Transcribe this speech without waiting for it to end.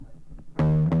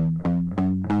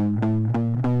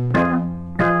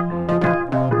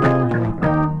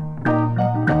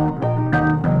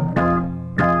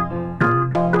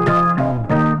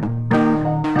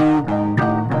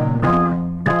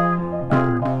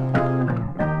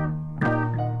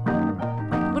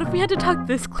had to talk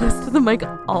this close to the mic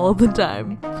all the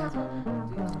time.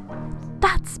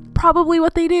 That's probably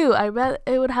what they do. I bet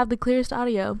it would have the clearest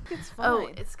audio. It's fine. Oh,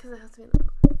 it's because it has to be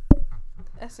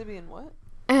Has to be in what?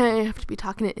 I have to be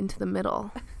talking it into the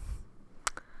middle.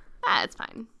 It's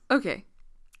fine. Okay.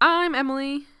 I'm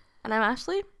Emily. And I'm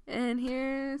Ashley. And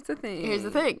here's the thing. Here's the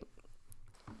thing.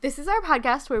 This is our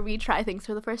podcast where we try things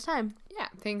for the first time. Yeah,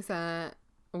 things that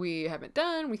we haven't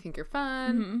done, we think are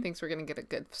fun, things we're going to get a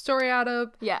good story out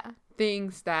of. Yeah.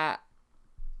 Things that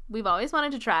we've always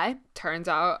wanted to try. Turns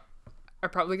out are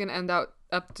probably going to end up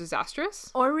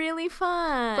disastrous. Or really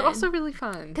fun. But also really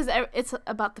fun. Because it's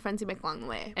about the friends you make along the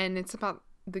way. And it's about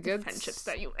the good friendships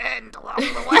that you end along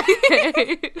the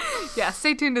way. Yeah,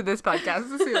 stay tuned to this podcast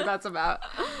to see what that's about.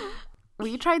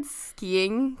 We tried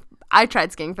skiing. I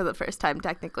tried skiing for the first time,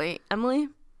 technically. Emily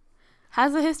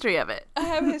has a history of it. I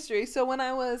have history. So when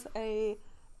I was a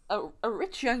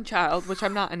rich young child, which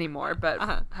I'm not anymore, but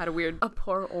had a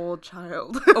poor old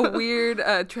child. a weird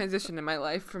transition in my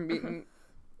life from being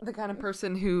the kind of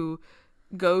person who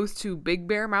goes to Big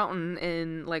Bear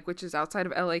Mountain which is outside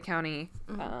of LA County,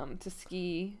 to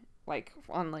ski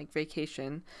on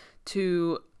vacation,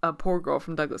 to a poor girl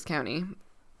from Douglas County.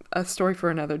 A story for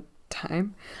another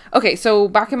time. Okay, so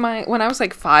back when I was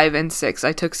 5 and 6,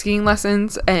 I took skiing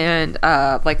lessons and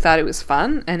thought it was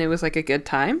fun and it was a good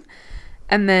time.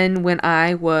 And then when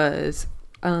I was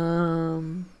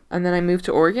and then I moved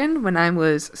to Oregon when I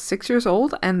was 6 years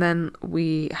old, and then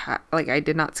I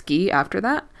did not ski after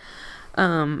that.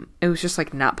 It was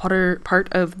just not part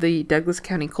of the Douglas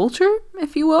County culture,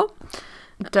 if you will.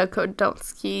 Don't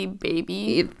ski,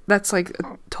 baby. That's a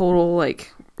total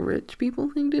rich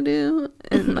people thing to do,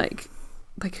 and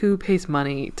who pays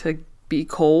money to be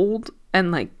cold,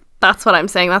 and that's what I'm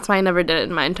saying. That's why I never did it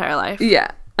in my entire life.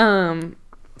 Yeah.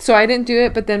 So I didn't do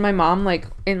it, but then my mom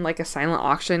in a silent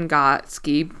auction got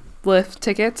ski lift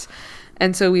tickets.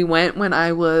 And so we went when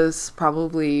I was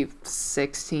probably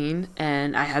 16,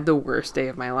 and I had the worst day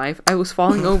of my life. I was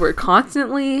falling over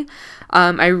constantly.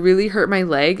 I really hurt my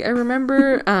leg, I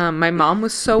remember. My mom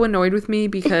was so annoyed with me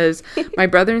because my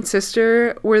brother and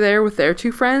sister were there with their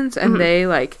two friends, and they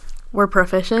were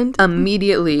proficient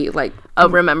immediately.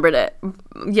 Remembered it.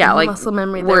 Yeah, muscle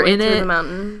memory. Were in it, the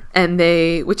mountain. And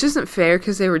which isn't fair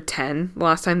because they were 10 the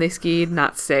last time they skied,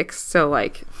 not 6. So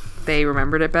they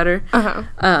remembered it better.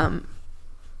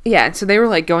 Yeah, and so they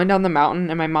were going down the mountain,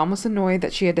 and my mom was annoyed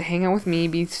that she had to hang out with me,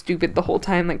 be stupid the whole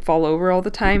time, fall over all the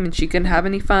time, and she couldn't have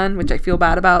any fun, which I feel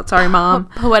bad about. Sorry, Mom.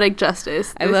 Poetic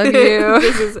justice. I love you.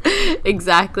 This is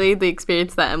exactly the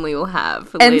experience that Emily will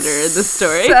have later in the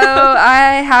story. So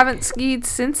I haven't skied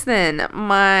since then.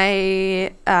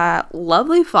 My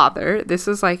lovely father, this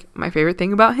is my favorite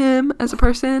thing about him as a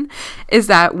person, is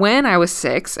that when I was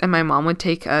 6 and my mom would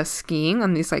take us skiing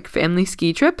on these family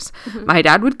ski trips, my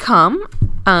dad would come.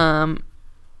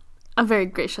 A very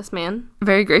gracious man.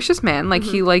 Very gracious man.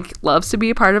 He loves to be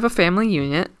a part of a family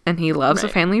unit, and he loves a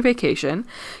family vacation.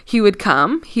 He would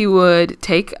come. He would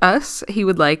take us. He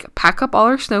would pack up all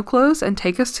our snow clothes and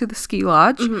take us to the ski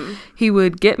lodge. He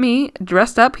would get me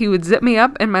dressed up. He would zip me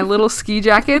up in my little ski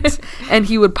jackets, and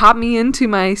he would pop me into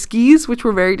my skis, which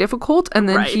were very difficult. And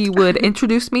then he would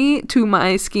introduce me to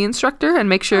my ski instructor and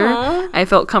make sure I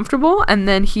felt comfortable. And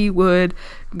then he would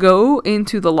go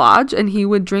into the lodge, and he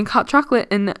would drink hot chocolate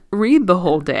and read the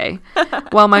whole day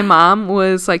while my mom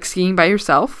was skiing by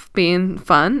herself, being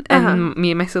fun, and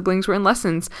me and my siblings were in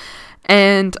lessons.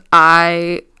 And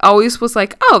I always was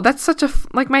oh, that's such a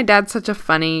my dad's such a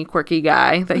funny, quirky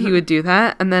guy that he would do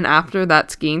that. And then after that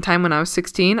skiing time when I was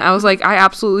 16, I was I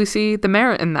absolutely see the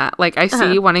merit in that. I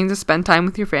see wanting to spend time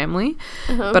with your family,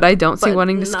 but I don't see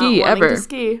wanting to ski ever.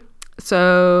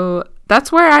 So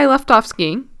that's where I left off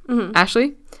skiing.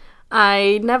 Ashley?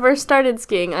 I never started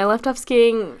skiing. I left off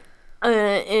skiing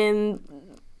in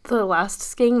the last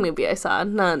skiing movie I saw.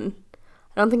 None.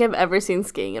 I don't think I've ever seen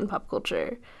skiing in pop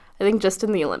culture. I think just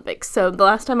in the Olympics. So the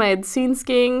last time I had seen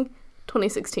skiing,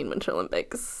 2016 Winter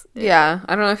Olympics. Yeah.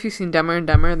 I don't know if you've seen Dumber and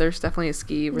Dumber. There's definitely a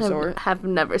ski resort. I have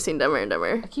never seen Dumber and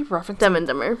Dumber. I keep referencing Dumb and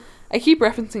Dumber. I keep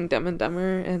referencing Dumb and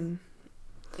Dumber, and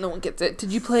no one gets it.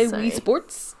 Did you play Wii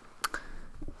Sports?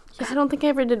 Yeah, I don't think I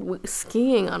ever did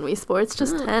skiing on Wii Sports,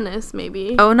 just tennis,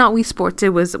 maybe. Oh, not Wii Sports. It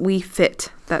was Wii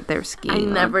Fit that they're skiing I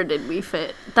never did Wii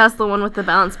Fit. That's the one with the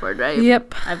balance board, right?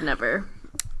 Yep. I've never.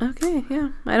 Okay, yeah.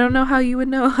 I don't know how you would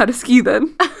know how to ski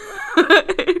then.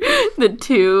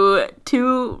 The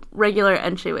two regular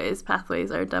entryways, pathways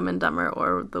are Dumb and Dumber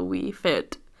or the Wii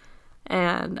Fit.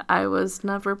 And I was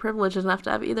never privileged enough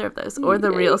to have either of those, or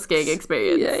the real skiing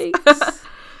experience. Yikes.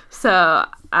 So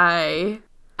I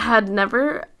had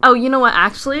never... Oh, you know what?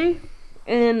 Actually,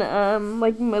 in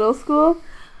like middle school,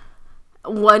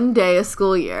 one day a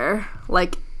school year,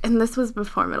 like, and this was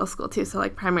before middle school too, so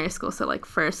like primary school, so like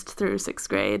 1st through 6th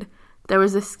grade, there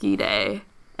was a ski day,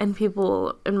 and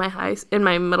people in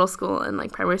my middle school and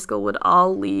like primary school would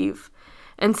all leave.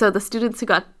 And so the students who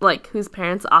got, like, whose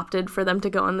parents opted for them to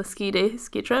go on the ski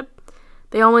trip,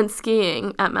 they all went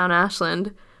skiing at Mount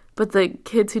Ashland, but the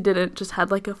kids who didn't just had,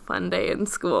 like, a fun day in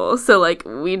school. So, like,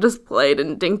 we just played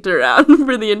and dinked around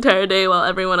for the entire day while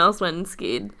everyone else went and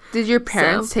skied. Did your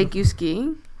parents take you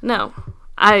skiing? No.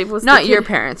 I was not your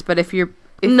parents, but if you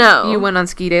went on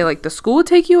ski day, like, the school would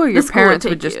take you, or your parents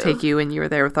would just take you and you were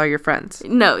there with all your friends?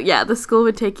 No, yeah, the school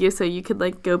would take you so you could,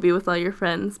 like, go be with all your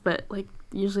friends, but, like,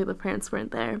 usually the parents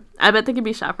weren't there. I bet they could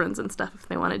be chaperones and stuff if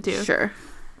they wanted to. Sure.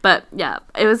 But, yeah,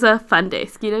 it was a fun day.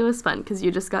 Ski day was fun because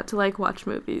you just got to, like, watch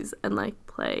movies and, like,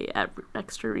 play at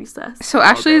extra recess. So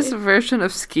Ashley's version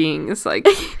of skiing is, like,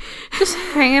 just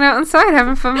hanging out inside,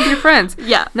 having fun with your friends.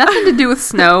 Yeah. Nothing to do with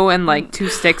snow and, like, 2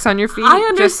 sticks on your feet. I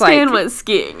understand what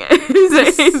skiing is.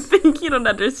 I think you don't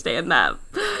understand that.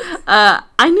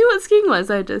 I knew what skiing was.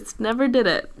 I just never did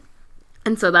it.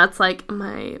 And so that's, like,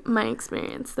 my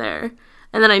experience there.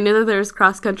 And then I knew that there was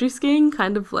cross-country skiing,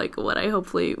 kind of like what I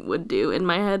hopefully would do in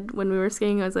my head when we were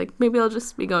skiing. I was like, maybe I'll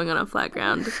just be going on a flat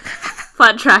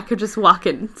track or just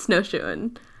walking,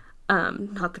 snowshoeing.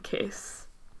 Not the case.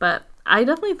 But I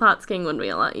definitely thought skiing would be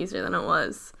a lot easier than it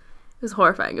was. It was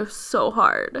horrifying. It was so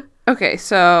hard. Okay,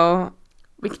 so...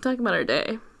 we can talk about our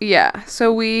day. Yeah,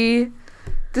 so we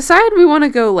decided we want to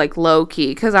go, like, low-key,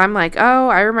 because I'm like, oh,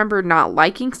 I remember not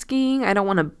liking skiing. I don't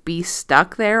want to be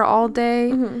stuck there all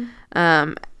day. Mm-hmm.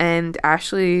 And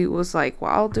Ashley was like,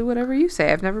 well, I'll do whatever you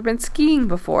say. I've never been skiing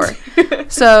before.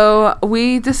 So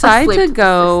we decided to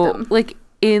go, like,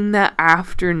 in the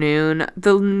afternoon.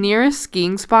 The nearest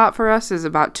skiing spot for us is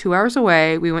about 2 hours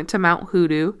away. We went to Mount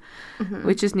Hoodoo,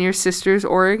 which is near Sisters,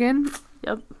 Oregon.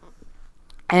 Yep.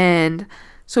 And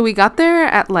so we got there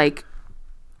at, like,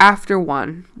 after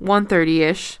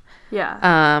 1:30ish.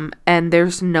 Yeah. And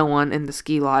there's no one in the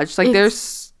ski lodge. Like,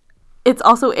 It's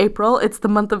also April. It's the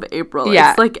month of April.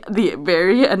 Yeah. It's, like, the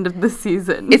very end of the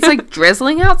season. It's, like,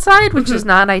 drizzling outside, which is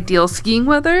not ideal skiing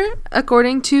weather,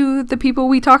 according to the people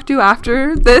we talked to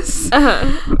after this.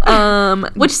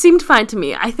 Which seemed fine to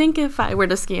me. I think if I were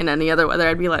to ski in any other weather,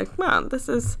 I'd be like, man, this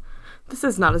is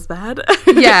not as bad.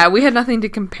 Yeah, we had nothing to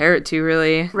compare it to,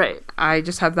 really. Right. I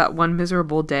just had that one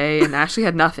miserable day, and Ashley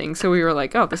had nothing, so we were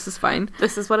like, oh, this is fine.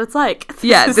 This is what it's like.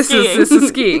 This is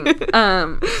skiing.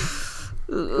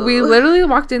 We literally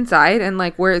walked inside, and,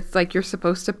 like, where it's, like, you're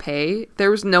supposed to pay,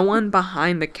 there was no one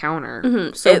behind the counter.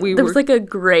 Mm-hmm. So there was, like, a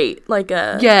grate, like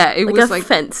a... yeah, it was, like...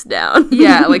 fence down.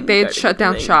 Yeah, like, they had shut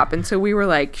down shop, and so we were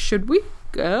like, should we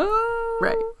go?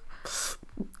 Right.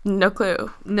 No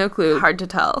clue. Hard to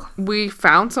tell. We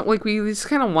found something, like, we just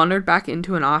kind of wandered back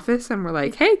into an office, and we're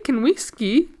like, hey, can we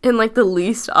ski? In, like, the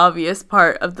least obvious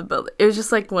part of the building. It was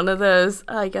just, like, one of those,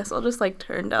 I guess I'll just, like,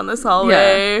 turn down this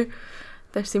hallway. Yeah.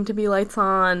 There seemed to be lights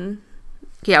on.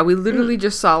 Yeah, we literally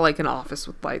just saw, like, an office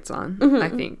with lights on, I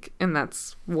think. And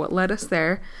that's what led us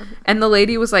there. And the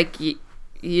lady was like,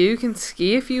 you can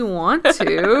ski if you want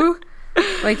to.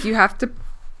 Like, you have to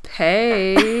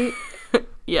pay.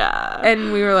 Yeah.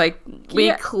 And we were like...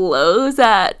 we close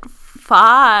at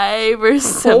 5 or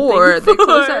something. 4. They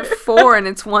close at 4 and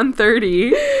it's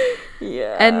 1:30.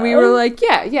 Yeah. And we were like,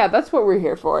 yeah, that's what we're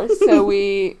here for. So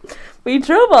we... we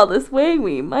drove all this way,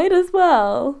 we might as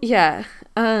well. Yeah.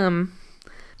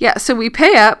 Yeah, so we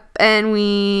pay up and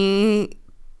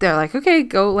they're like, okay,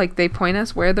 go, like, they point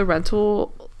us where the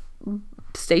rental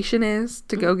station is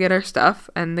to go get our stuff,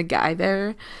 and the guy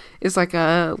there is like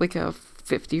a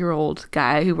 50-year-old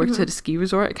guy who works at a ski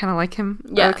resort. Kind of like him.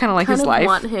 Yeah, kind of like his life. I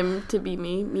want him to be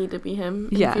me to be him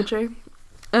in the future.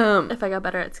 If I got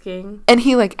better at skiing. And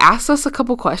he, like, asked us a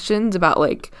couple questions about,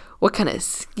 like, what kind of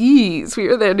skis we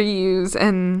were there to use,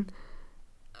 and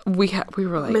we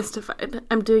were, like... mystified.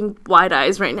 I'm doing wide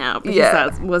eyes right now because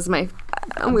that was my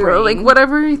we were like,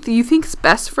 whatever you think's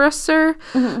best for us, sir.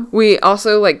 We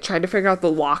also, like, tried to figure out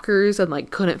the lockers and,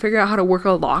 like, couldn't figure out how to work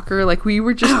a locker. Like, we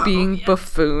were just being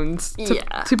buffoons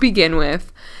to begin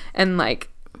with. And, like,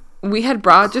 we had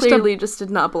brought just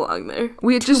did not belong there.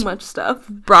 We had too much stuff.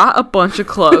 Brought a bunch of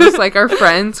clothes. Like, our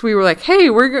friends, we were like, hey,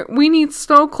 we need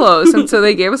snow clothes, and so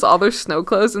they gave us all their snow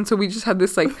clothes, and so we just had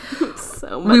this, like,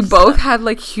 so much we both had,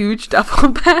 like, huge duffel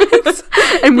bags,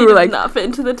 and we were like, not fit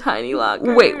into the tiny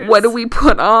lockers. Wait, what do we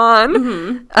put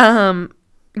on?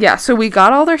 Yeah, so we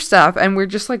got all their stuff, and we're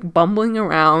just, like, bumbling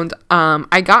around.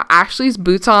 I got Ashley's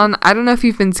boots on. I don't know if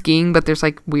you've been skiing, but there's,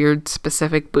 like, weird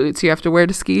specific boots you have to wear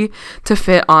to ski to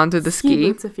fit onto the ski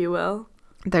boots, if you will.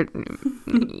 They're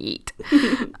neat.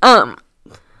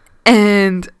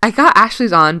 And I got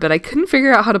Ashley's on, but I couldn't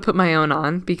figure out how to put my own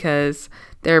on because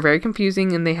they're very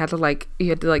confusing, and you had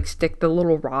to stick the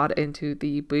little rod into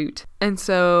the boot. And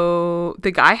so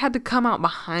the guy had to come out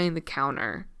behind the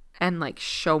counter and like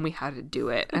show me how to do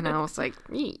it. And I was like,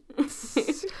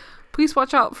 please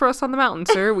watch out for us on the mountain,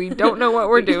 sir. We don't know what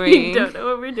we're doing. We don't know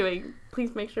what we're doing.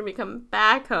 Please make sure we come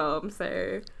back home,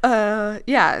 sir.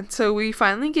 Yeah. So we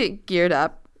finally get geared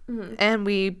up, and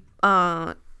we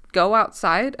go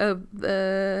outside of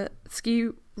the ski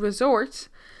resort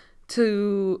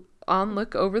to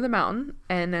look over the mountain,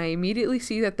 and I immediately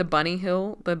see that the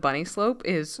bunny slope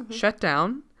is shut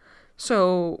down.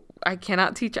 So I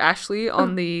cannot teach Ashley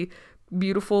on the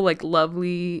beautiful, like,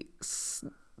 lovely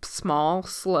small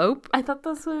slope. I thought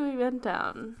that's what we went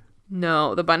down.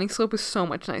 No, the bunny slope is so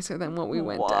much nicer than what we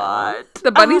went down.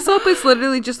 The bunny slope is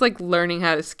literally just like learning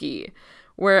how to ski,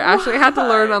 where Ashley had to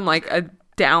learn on like a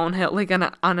downhill, like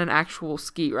on an actual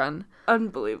ski run.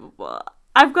 Unbelievable.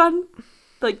 I've gone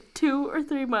like 2 or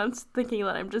 3 months thinking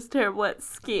that I'm just terrible at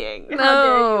skiing. No. How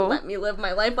dare you let me live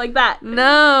my life like that?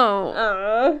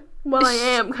 No. Well, I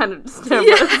am kind of just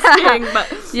terrible at skiing, but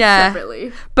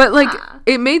separately. But like,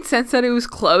 it made sense that it was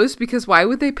closed, because why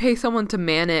would they pay someone to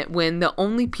man it when the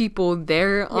only people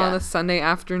there on a Sunday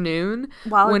afternoon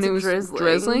when it was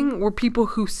drizzling were people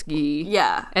who ski?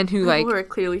 Yeah. And who people are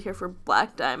clearly here for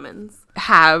black diamonds.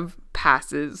 Have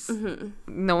passes.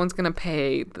 No one's gonna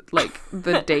pay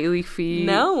the daily fee.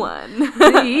 No one.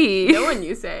 No one,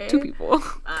 you say. 2 people.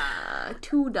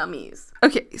 2 dummies.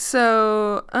 Okay,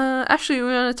 so Ashley, we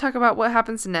want to talk about what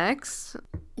happens next.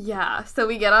 Yeah, so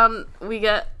we get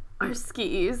our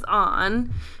skis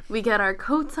on, we get our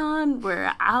coats on,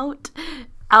 we're out,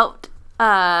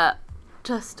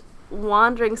 just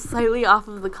wandering slightly off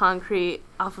of the concrete,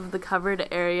 off of the covered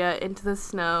area into the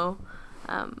snow,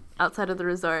 outside of the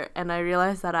resort, and I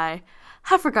realized that I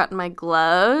have forgotten my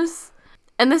gloves.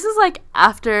 And this is like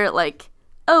after like,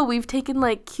 oh, we've taken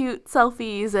like cute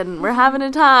selfies and we're having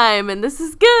a time and this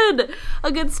is good,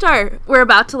 a good start. We're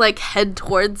about to like head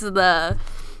towards the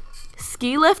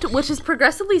ski lift, which is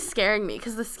progressively scaring me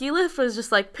because the ski lift was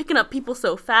just like picking up people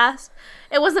so fast.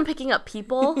 It wasn't picking up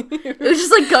people. It was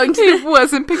just like going to It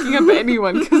wasn't picking up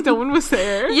anyone because no one was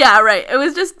there. Yeah, right. It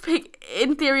was just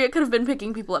in theory it could have been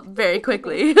picking people up very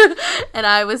quickly. And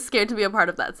I was scared to be a part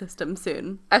of that system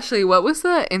soon. Ashley, what was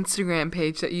the Instagram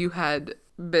page that you had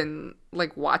been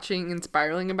like watching and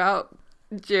spiraling about?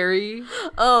 Jerry.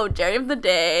 Oh, Jerry of the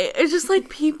Day. It's just like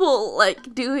people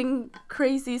like doing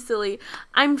crazy silly.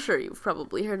 I'm sure you've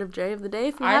probably heard of Jerry of the Day.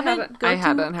 If you haven't, I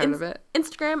hadn't heard of it.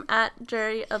 Instagram at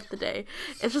Jerry of the Day.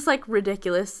 It's just like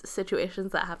ridiculous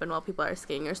situations that happen while people are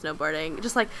skiing or snowboarding.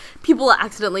 Just like people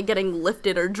accidentally getting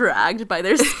lifted or dragged by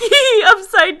their ski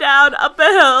upside down up a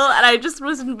hill. And I just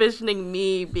was envisioning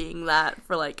me being that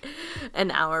for like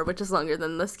an hour, which is longer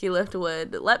than the ski lift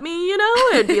would let me, you know?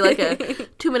 It'd be like a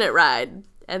 2-minute ride.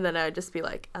 And then I would just be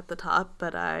like at the top,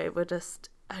 but I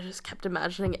just kept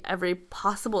imagining every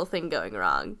possible thing going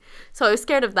wrong. So I was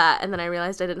scared of that, and then I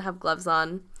realized I didn't have gloves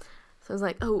on. So I was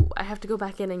like, oh, I have to go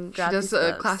back in and grab these gloves.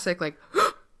 She does a classic like,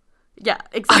 yeah,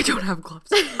 exactly. I don't have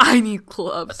gloves. I need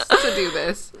gloves to do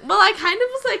this. Well, I kind of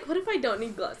was like, what if I don't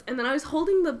need gloves? And then I was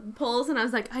holding the poles, and I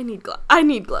was like, I need gloves.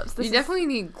 You definitely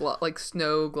need like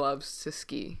snow gloves to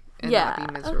ski and not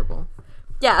be miserable.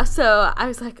 Yeah, so I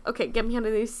was like, okay, get me out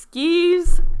of these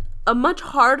skis. A much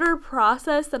harder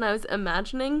process than I was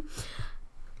imagining.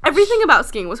 Everything about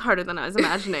skiing was harder than I was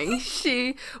imagining.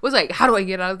 She was like, how do I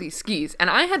get out of these skis? And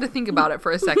I had to think about it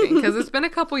for a second because it's been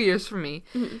a couple years for me.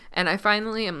 Mm-hmm. And I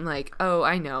finally am like, oh,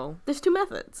 I know. There's 2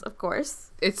 methods, of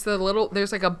course. It's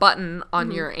there's like a button on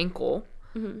your ankle.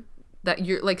 Mm-hmm. That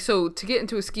you're like, so to get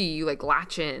into a ski, you like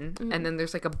latch in, and then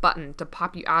there's like a button to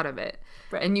pop you out of it.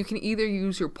 Right. And you can either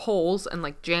use your poles and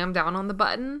like jam down on the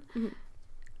button,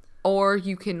 or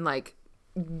you can like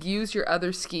use your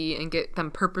other ski and get them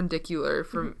perpendicular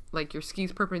from like your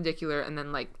skis perpendicular, and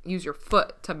then like use your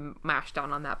foot to mash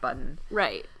down on that button.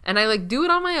 Right. And I like do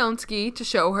it on my own ski to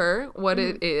show her what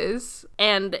it is.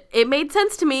 And it made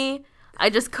sense to me. I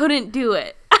just couldn't do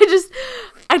it.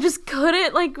 I just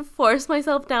couldn't like force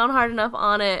myself down hard enough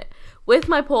on it with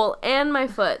my pole and my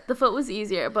foot. The foot was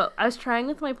easier, but I was trying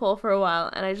with my pole for a while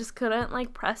and I just couldn't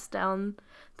like press down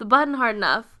the button hard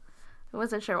enough. I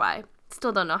wasn't sure why.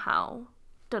 Still don't know how.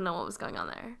 Don't know what was going on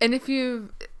there.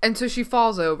 And so she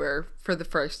falls over for the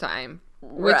first time.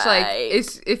 Which, like, Right.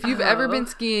 is if you've ever been Oh.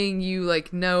 skiing, you,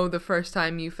 like, know the first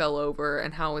time you fell over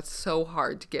and how it's so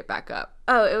hard to get back up.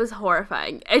 Oh, it was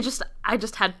horrifying. I just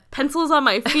had pencils on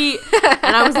my feet,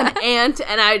 and I was an ant,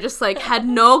 and I just, like, had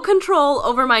no control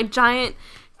over my giant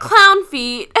clown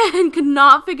feet and could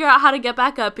not figure out how to get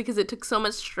back up because it took so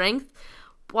much strength,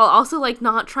 while also, like,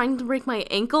 not trying to break my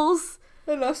ankles.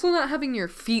 And also not having your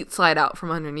feet slide out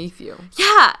from underneath you,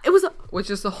 Yeah, it was which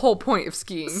is the whole point of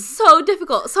skiing. so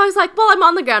difficult. So I was like, well, I'm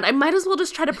on the ground. I might as well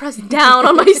just try to press down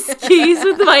on my skis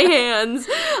with my hands.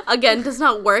 Again, does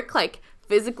not work. Like,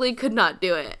 physically could not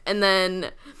do it. And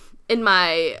then in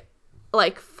my,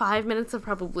 like, 5 minutes of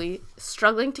probably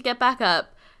struggling to get back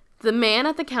up, the man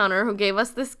at the counter who gave us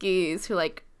the skis, who,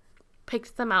 like,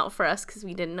 picked them out for us because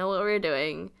we didn't know what we were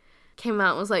doing, came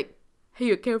out and was like, hey,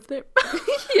 you okay over there?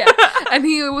 Yeah. And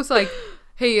he was like,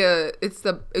 hey, it's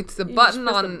the button Press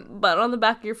on... the button on the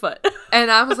back of your foot.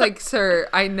 And I was like, sir,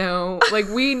 I know. Like,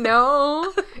 we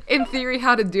know, in theory,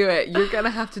 how to do it. You're going to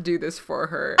have to do this for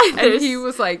her. And There's he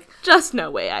was like... just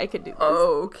no way I could do this.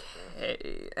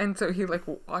 Okay. And so he, like,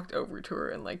 walked over to her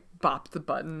and, like, bopped the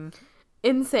button.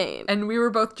 Insane. And we were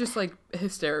both just, like,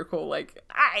 hysterical, like,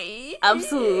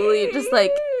 Absolutely. Just,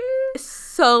 like,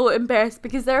 so embarrassed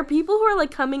because there are people who are,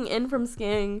 like, coming in from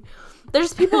skiing.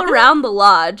 There's people around the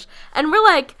lodge, and we're,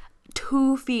 like,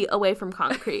 2 feet away from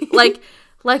concrete. Like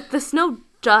the snow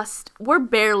we're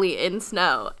barely in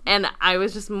snow. And I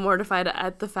was just mortified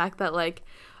at the fact that, like,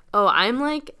 oh, I'm,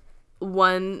 like,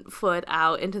 1 foot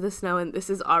out into the snow, and this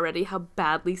is already how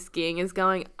badly skiing is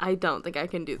going. I don't think I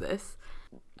can do this.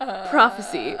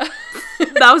 Prophecy.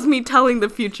 That was me telling the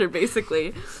future,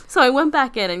 basically. So I went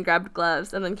back in and grabbed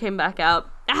gloves and then came back out.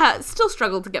 Still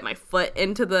struggled to get my foot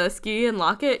into the ski and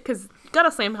lock it because you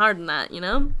gotta slam hard in that, you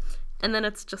know? And then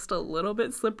it's just a little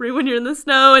bit slippery when you're in the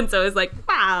snow, and so it's like,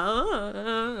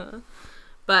 wow.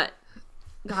 But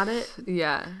got it.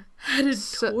 Yeah. Headed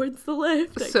towards the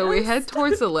lift. So we head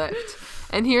towards the lift.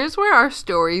 And here's where our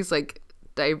stories, like,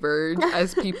 diverge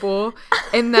as people,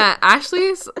 in that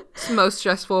Ashley's most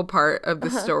stressful part of the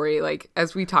story, like,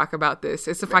 as we talk about this,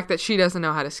 is the fact that she doesn't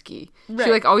know how to ski. Right.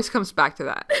 She, like, always comes back to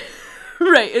that.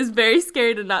 Right, is very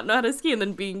scary to not know how to ski and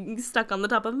then being stuck on the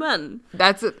top of a mountain.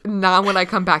 That's not what I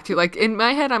come back to. Like, in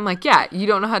my head, I'm like, yeah, you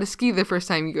don't know how to ski the first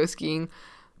time you go skiing.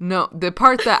 No, the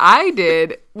part that I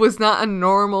did was not a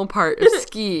normal part of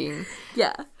skiing.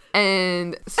 Yeah.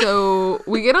 And so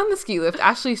we get on the ski lift.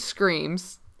 Ashley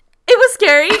screams. It was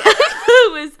scary.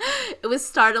 it was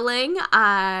startling.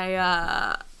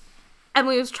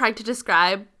 Emily was trying to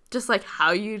describe just, like,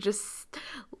 how you just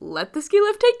let the ski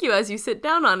lift take you as you sit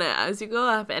down on it, as you go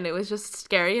up, and it was just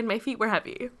scary, and my feet were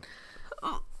heavy.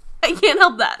 I can't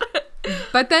help that.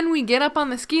 But then we get up on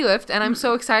the ski lift, and I'm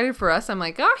so excited for us. I'm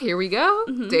like, oh, here we go.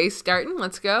 Mm-hmm. Day's starting.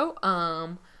 Let's go.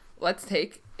 Let's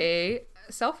take a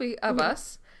selfie of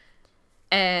us.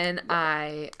 And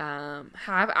I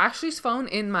have Ashley's phone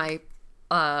in my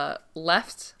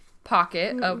left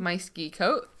pocket of my ski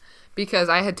coat because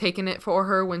I had taken it for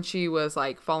her when she was,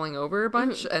 like, falling over a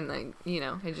bunch, and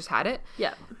I just had it.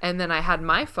 Yeah. And then I had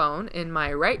my phone in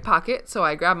my right pocket, so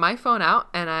I grabbed my phone out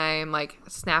and I'm, like,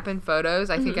 snapping photos.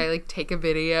 I think I, like, take a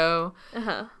video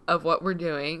of what we're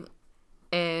doing.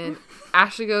 And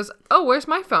Ashley goes, oh, where's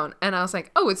my phone? And I was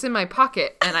like, oh, it's in my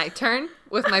pocket. And I turn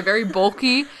with my very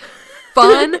bulky,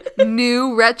 fun,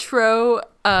 new, retro,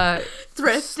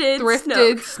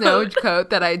 thrifted snow coat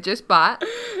that I just bought.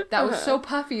 That was so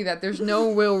puffy that there's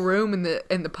no real room in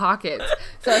the pockets.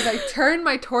 So as I turn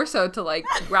my torso to, like,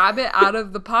 grab it out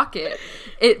of the pocket,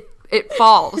 it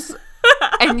falls,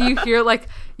 and you hear like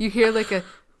a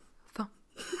thump,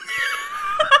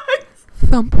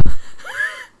 thump,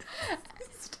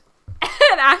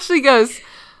 and Ashley goes,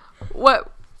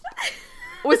 "What?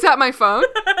 Was that my phone?"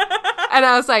 And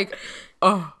I was like,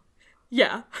 "Oh,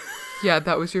 Yeah. yeah,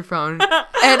 that was your phone."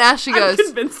 And Ashley goes, I'm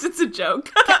convinced it's a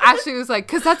joke. Ashley was like,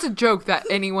 because that's a joke that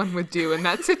anyone would do in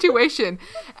that situation.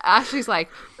 Ashley's like,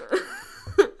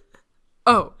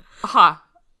 oh, aha,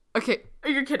 okay.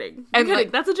 You're kidding. You're And, kidding.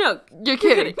 like, That's a joke. You're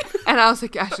kidding. And I was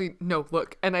like, Ashley, no,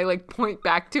 look. And I, like, point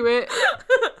back to it.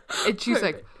 And she's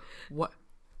like, what?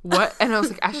 And I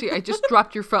was like, Ashley, I just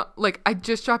dropped your phone. Like, I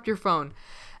just dropped your phone.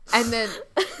 And then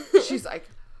she's like,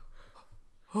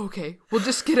 okay, we'll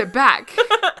just get it back.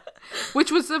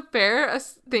 Which was a fair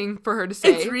thing for her to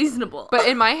say. It's reasonable. But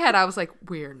in my head, I was like,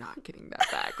 we're not getting that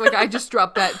back. Like, I just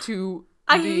dropped that to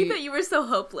I hate that you were so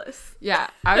hopeless. Yeah,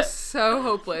 I was so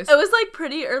hopeless. It was, like,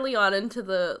 pretty early on into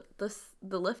the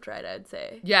lift ride, I'd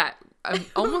say. Yeah,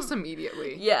 almost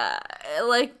immediately. Yeah,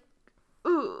 like,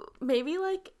 maybe,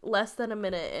 like, less than a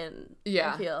minute in,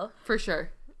 Yeah, I feel. for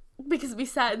sure. Because we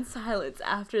sat in silence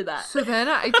after that. So then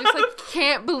I just, like,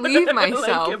 can't believe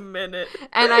myself. Like a minute.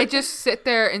 And I just sit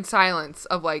there in silence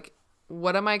of, like,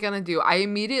 what am I going to do? I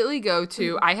immediately go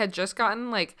to, I had just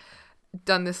gotten, like,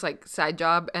 done this, like, side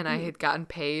job, and I had gotten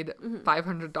paid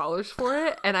 $500 for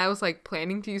it, and I was, like,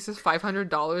 planning to use this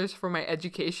 $500 for my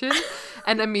education,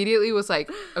 and immediately was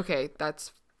like, okay,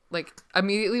 that's, like,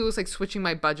 immediately was, like, switching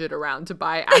my budget around to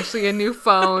buy Ashley a new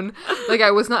phone. Like,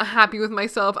 I was not happy with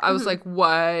myself. I was like,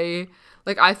 why?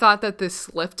 Like, I thought that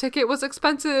this lift ticket was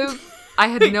expensive. I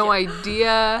had no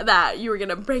idea that you were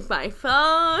gonna break my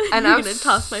phone, and you I were was gonna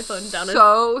toss my phone down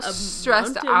so a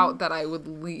stressed mountain. out that I would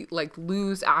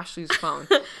lose Ashley's phone.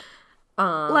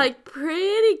 Like,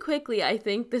 pretty quickly, I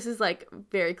think this is, like,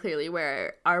 very clearly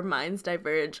where our minds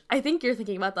diverge. I think you're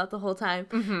thinking about that the whole time,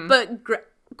 but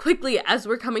quickly, as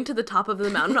we're coming to the top of the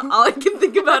mountain, all I can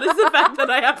think about is the fact that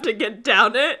I have to get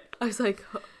down it. I was like,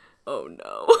 oh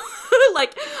no.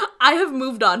 Like, I have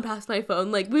moved on past my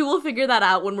phone. Like, we will figure that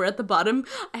out when we're at the bottom.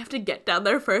 I have to get down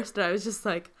there first. And I was just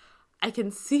like, I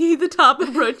can see the top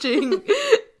approaching.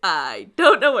 I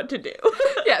don't know what to do.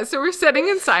 Yeah, so we're sitting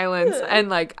in silence, and,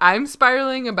 like, I'm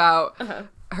spiraling about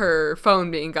her phone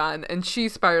being gone, and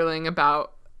she's spiraling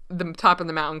about the top of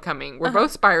the mountain coming. We're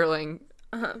both spiraling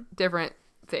different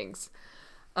things.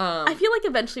 I feel like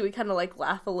eventually we kind of, like,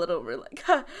 laugh a little. We're like,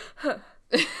 huh.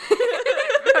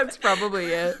 That's probably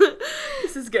it.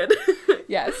 This is good.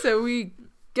 Yeah, so we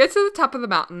get to the top of the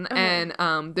mountain,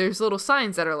 and there's little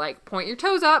signs that are like, point your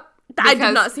toes up. I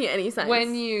did not see any signs.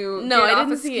 When you no, get I off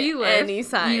didn't a see ski lift, any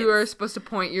signs. you are supposed to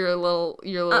point your little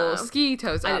ski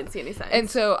toes up. I didn't see any signs. And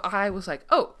so I was like,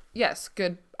 oh, yes,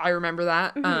 good. I remember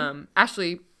that.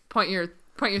 Ashley, point your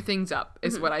things up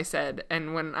is what I said.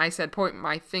 And when I said point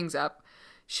my things up,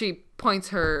 she points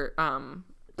her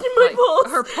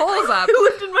poles. her poles up. I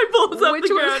lifted my poles up which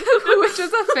the was ground. which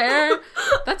was a fair.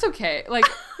 That's okay. Like,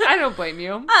 I don't blame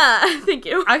you. Thank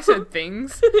you. I said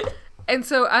things. And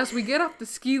so as we get off the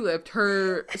ski lift,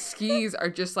 her skis are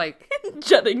just like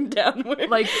jutting downward,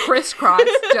 like crisscross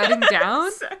jutting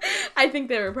down. I think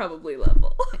they were probably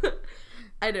level.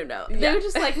 I don't know. They Yeah. were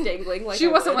just like dangling. Like She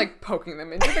I wasn't would. like poking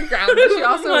them into the ground, but she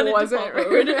also Wanted to wasn't fall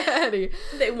forward. ready.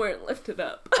 They weren't lifted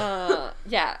up.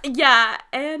 Yeah. Yeah,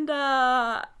 and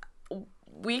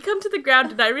we come to the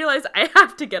ground, and I realize I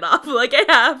have to get off. Like, I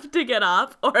have to get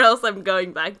off, or else I'm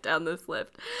going back down this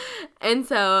lift. And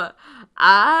so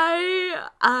I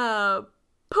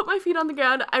put my feet on the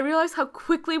ground. I realize how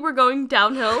quickly we're going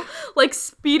downhill, like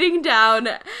speeding down,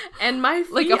 and my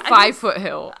feet, Like a 5-foot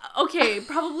hill. Okay,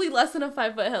 probably less than a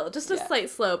 5-foot hill, just a Yeah. slight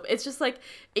slope. It's just like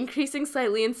increasing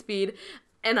slightly in speed,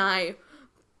 and I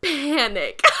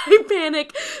panic. I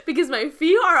panic because my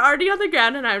feet are already on the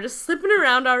ground, and I'm just slipping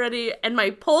around already, and my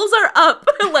poles are up.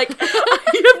 Like, I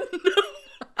have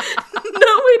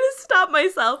no way to stop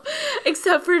myself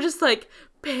except for just like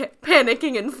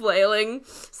panicking and flailing.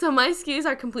 So my skis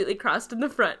are completely crossed in the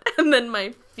front, and then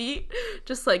my feet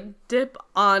just like dip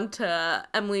onto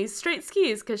Emily's straight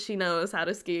skis because she knows how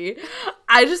to ski.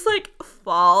 I just like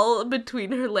fall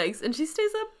between her legs, and she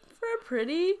stays up for a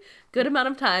pretty good amount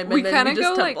of time, and We then kind we of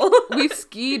just go like, tumble. we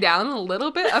ski down a little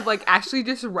bit of like Ashley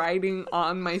just riding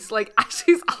on my, like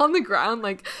Ashley's on the ground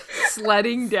like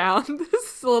sledding down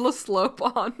this little slope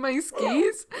on my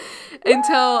skis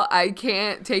until I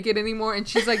can't take it anymore, and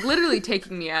she's like literally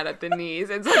taking me out at the knees.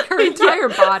 It's like her entire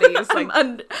body is like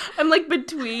I'm like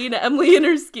between Emily and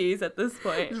her skis at this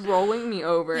point. just rolling me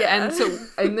over. Yeah.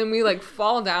 And then we like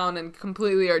fall down and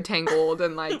completely are tangled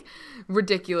and like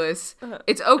ridiculous.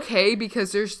 It's okay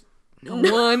because there's no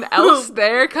one else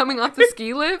there coming off the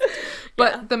ski lift,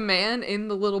 but the man in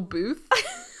the little booth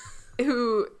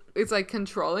who is like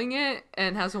controlling it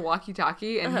and has a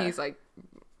walkie-talkie, and he's like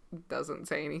doesn't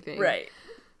say anything. Right.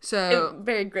 So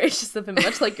Very gracious of him,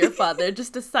 much like your father,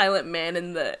 just a silent man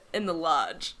in the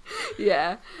lodge.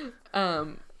 yeah.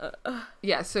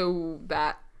 Yeah, so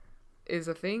that is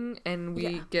a thing, and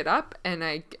we get up, and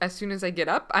as soon as I get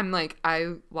up, I'm like,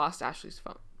 I lost Ashley's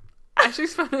phone.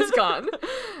 Ashley's phone is gone.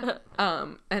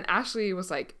 And Ashley was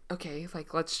like, okay,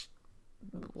 like let's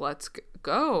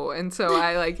go. And so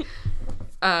I like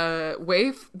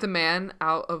wave the man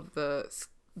out of the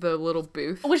little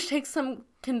booth, Which takes some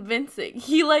convincing.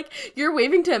 He like, you're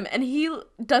waving to him, and he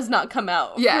does not come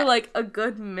out for like a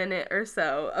good minute or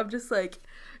so of just like,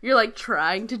 you're like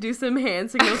trying to do some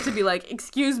hand signals to be like,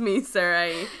 excuse me, sir,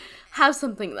 I have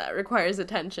something that requires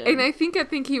attention. And I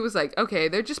think he was like, okay,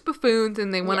 they're just buffoons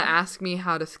and they want to ask me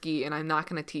how to ski, and I'm not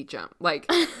going to teach them. Like,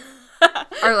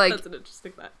 Or like, that's an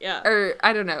interesting thought. Yeah. or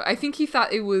I don't know. I think he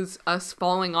thought it was us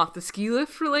falling off the ski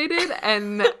lift related,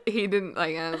 and he didn't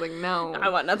like. I was like, no, I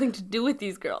want nothing to do with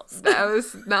these girls. that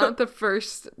was not the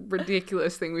first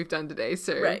ridiculous thing we've done today,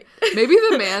 sir. Right. Maybe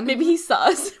the man. Maybe he saw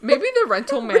us. Maybe the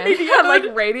rental man had like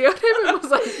radioed him and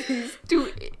was like,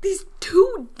 These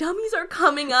two dummies are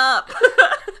coming up.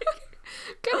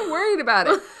 kind of worried about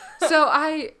it. So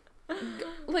I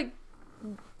like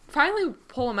finally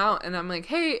pull him out and I'm like,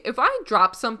 hey, if I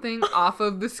drop something off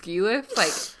of the ski lift,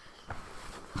 like,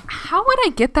 how would I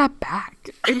get that back?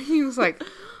 And he was like,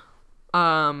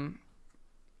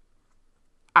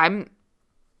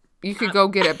 you could go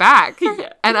get it back.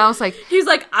 Yeah. And I was like, He was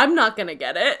like, I'm not gonna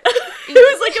get it. It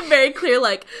was like a very clear,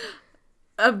 like,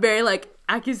 a very, like,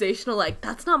 accusational, like,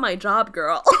 that's not my job,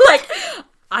 girl. Like,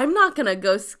 I'm not gonna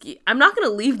go ski. I'm not gonna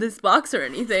leave this box or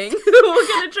anything. What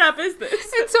kind of trap is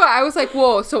this? and so I was like,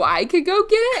 well, so I could go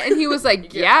get it? And he was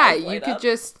like, yeah, you could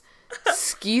just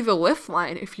ski the lift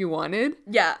line if you wanted.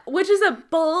 Yeah, which is a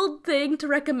bold thing to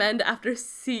recommend after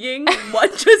seeing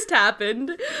what just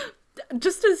happened.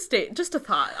 Just a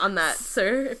thought on that,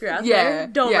 sir. If you're out there,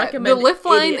 don't recommend. The lift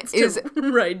line is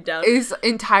ride down. Is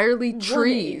entirely 180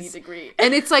 trees, degree.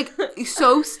 and it's like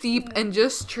so steep and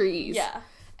just trees. Yeah,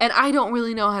 and I don't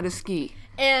really know how to ski.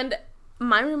 and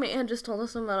my roommate had just told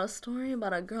us about a story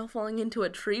about a girl falling into a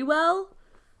tree well,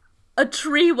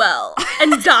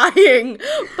 and dying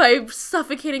by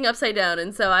suffocating upside down.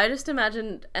 And so I just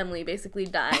imagined Emily basically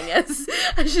dying as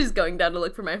she's going down to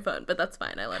look for my phone. But that's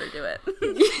fine. I let her do it.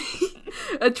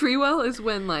 A tree well is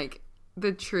when like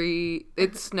the tree,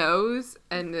 it snows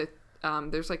and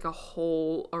there's like a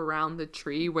hole around the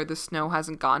tree where the snow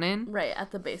hasn't gone in. Right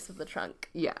at the base of the trunk.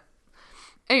 Yeah.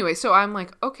 Anyway, so I'm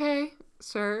like, okay,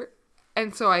 sir.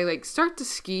 And so I like start to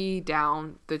ski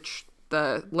down the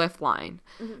lift line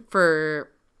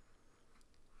for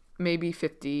maybe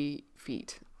 50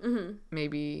 feet,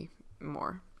 maybe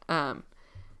more,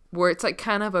 where it's like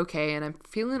kind of okay and I'm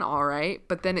feeling all right,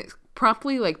 but then it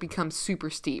promptly like becomes super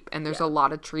steep and there's a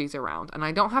lot of trees around and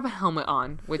I don't have a helmet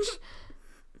on, which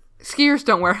skiers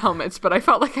don't wear helmets, but I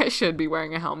felt like I should be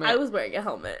wearing a helmet. I was wearing a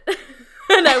helmet.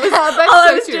 And I was all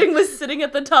I was doing was sitting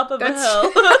at the top of a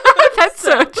hill. That's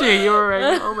so true. You were wearing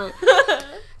a helmet.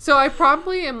 So I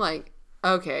probably am like,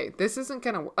 okay, this isn't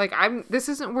gonna like this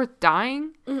isn't worth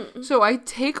dying. Mm-hmm. So I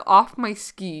take off my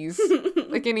skis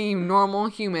like any normal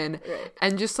human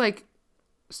and just like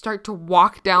start to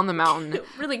walk down the mountain.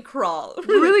 Really crawl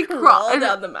crawl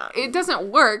down the mountain. It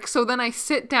doesn't work. So then I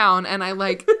sit down and I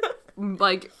like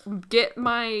get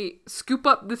my scoop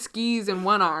up the skis in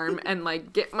one arm and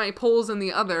like get my poles in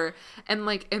the other and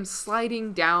like am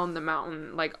sliding down the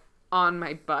mountain like on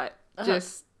my butt,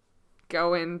 just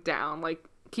going down, like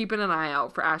keeping an eye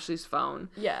out for Ashley's phone.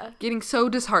 Yeah. Getting so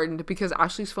disheartened because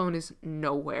Ashley's phone is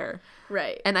nowhere.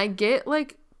 Right. And I get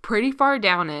like pretty far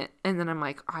down it and then I'm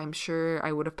like, I'm sure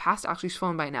I would have passed Ashley's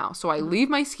phone by now. So I leave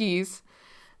my skis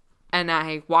and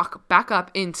I walk back up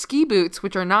in ski boots,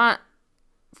 which are not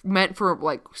meant for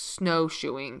like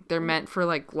snowshoeing. They're meant for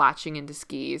like latching into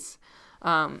skis.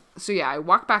 So yeah, I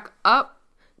walk back up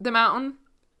the mountain,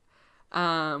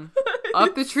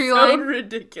 up the tree line. So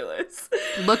ridiculous.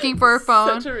 Looking for a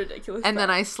phone. Such a ridiculous. And then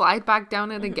I slide back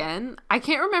down it again. I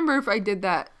can't remember if I did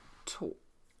that.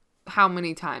 How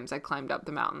many times I climbed up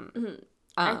the mountain. Mm-hmm.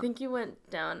 I think you went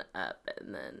down, up,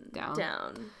 and then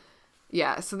down.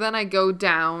 Yeah. So then I go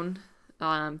down.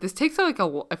 This takes like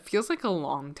it feels like a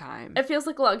long time. It feels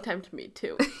like a long time to me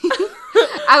too.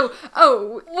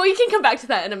 Oh. Well, you can come back to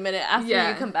that in a minute after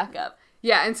you come back up.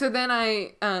 Yeah, and so then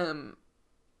I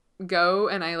go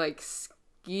and I like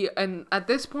ski, and at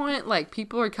this point like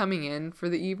people are coming in for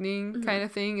the evening kind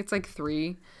of thing. It's like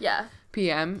 3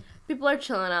 p.m. People are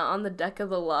chilling out on the deck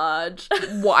of the lodge,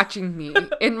 watching me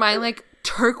in my like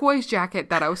turquoise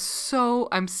jacket that I'm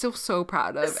still so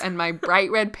proud of, and my bright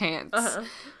red pants.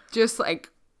 Just like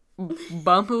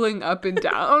bumbling up and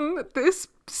down this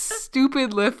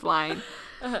stupid lift line.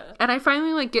 And I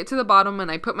finally like get to the bottom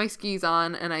and I put my skis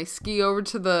on and I ski over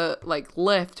to the like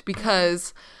lift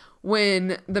because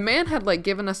when the man had like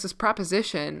given us this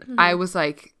proposition, I was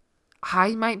like,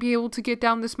 I might be able to get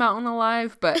down this mountain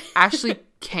alive, but Ashley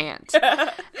can't.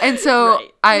 And so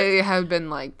I have been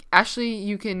like, Ashley,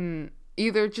 you can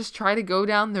either just try to go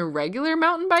down the regular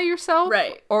mountain by yourself,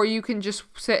 or you can just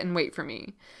sit and wait for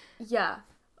me. Yeah.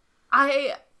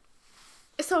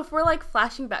 So if we're like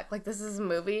flashing back, like this is a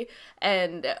movie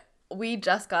and we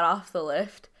just got off the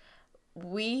lift,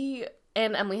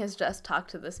 and Emily has just talked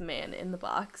to this man in the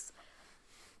box.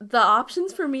 The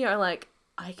options for me are like,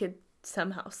 I could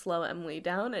somehow slow Emily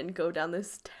down and go down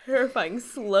this terrifying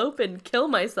slope and kill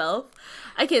myself,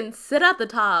 I can sit at the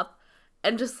top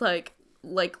and just like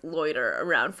loiter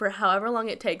around for however long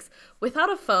it takes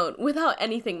without a phone, without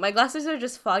anything. My glasses are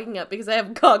just fogging up because I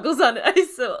have goggles on.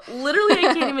 So literally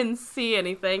I can't even see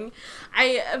anything.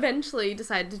 I eventually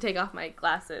decided to take off my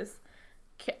glasses.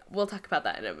 We'll talk about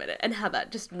that in a minute and how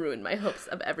that just ruined my hopes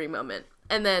of every moment.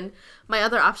 And then my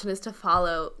other option is to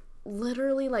follow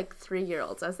literally like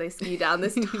 3-year-olds as they ski down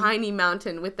this tiny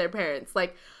mountain with their parents.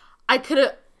 Like, I could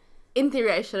have, in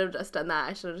theory, I should have just done that.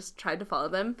 I should have just tried to follow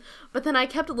them. But then I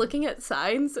kept looking at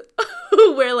signs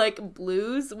where like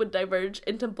blues would diverge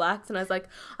into blacks, and I was like,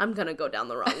 I'm gonna go down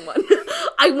the wrong one.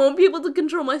 I won't be able to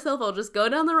control myself. I'll just go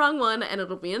down the wrong one and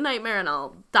it'll be a nightmare and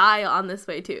I'll die on this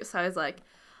way too. So I was like,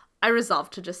 I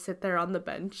resolved to just sit there on the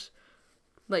bench,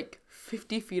 like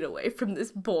 50 feet away from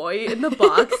this boy in the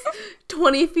box,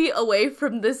 20 feet away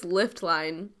from this lift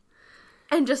line,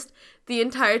 and just the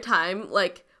entire time,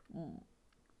 like,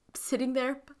 sitting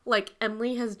there, like,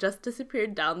 Emily has just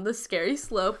disappeared down the scary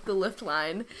slope, the lift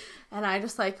line, and I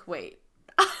just, like, wait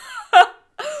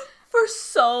for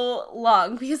so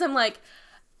long, because I'm like,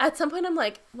 at some point I'm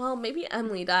like, well, maybe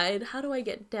Emily died. How do I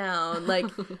get down? Like,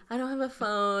 I don't have a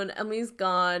phone. Emily's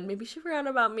gone. Maybe she forgot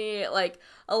about me. Like,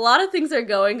 a lot of things are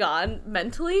going on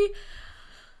mentally.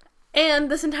 And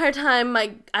this entire time,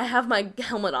 I have my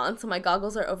helmet on, so my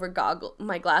goggles are over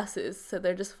my glasses, so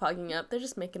they're just fogging up. They're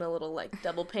just making a little, like,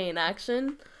 double pane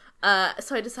action.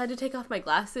 So I decided to take off my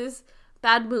glasses.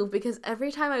 Bad move, because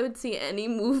every time I would see any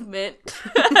movement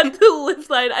at the lift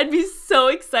line, I'd be so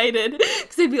excited,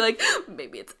 because I'd be like,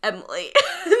 maybe it's Emily.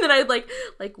 And then I'd like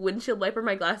windshield wiper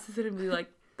my glasses and I'd be like,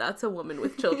 that's a woman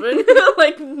with children.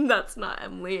 Like, that's not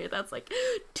Emily. That's like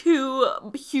 2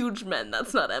 huge men.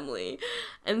 That's not Emily.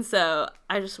 And so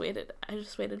I just waited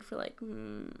for like,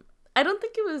 I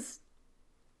think it was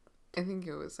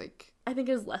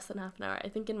less than half an hour. I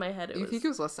think in my head You think it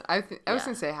was less than... I was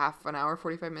going to say half an hour,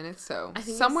 45 minutes, so I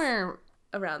think somewhere...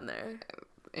 around there.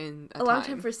 In a long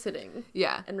time for sitting.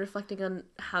 Yeah. And reflecting on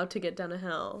how to get down a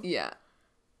hill. Yeah.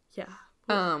 Yeah.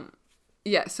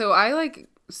 Yeah, so I, like,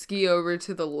 ski over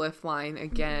to the lift line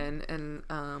again, and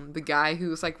the guy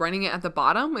who's, like, running it at the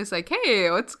bottom is like,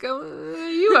 hey, what are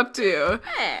you up to?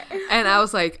 Hey. And I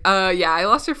was like, yeah, I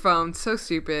lost your phone. So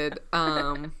stupid.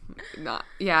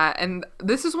 Yeah, and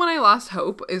this is when I lost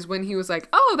hope, is when he was like,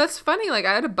 oh, that's funny. Like,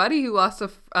 I had a buddy who lost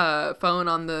a phone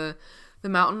on the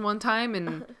mountain one time,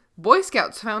 and Boy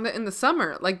Scouts found it in the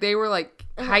summer. Like, they were, like,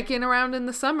 hiking around in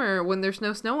the summer when there's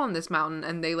no snow on this mountain,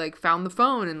 and they, like, found the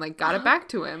phone and, like, got it back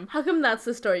to him. How come that's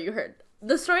the story you heard?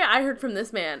 The story I heard from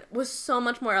this man was so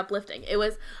much more uplifting. It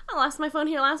was, I lost my phone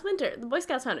here last winter. The Boy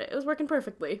Scouts found it. It was working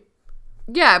perfectly.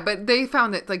 Yeah, but they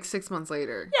found it, like, 6 months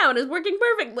later. Yeah, and it was working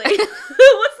perfectly.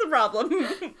 What's the problem?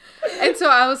 And so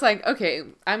I was like, okay,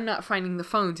 I'm not finding the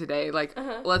phone today. Like,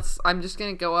 I'm just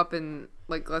gonna go up and,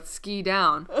 like, let's ski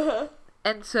down.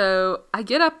 And so I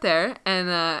get up there,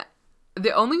 and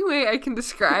the only way I can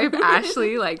describe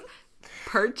Ashley, like,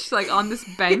 perched, like, on this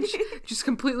bench, just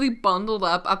completely bundled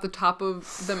up at the top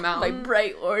of the mountain. My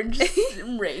bright orange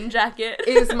rain jacket.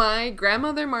 Is my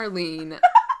grandmother Marlene.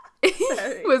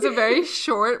 Was a very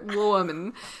short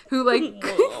woman who, like,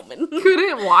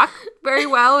 couldn't walk very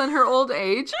well in her old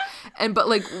age, but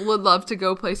like would love to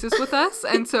go places with us.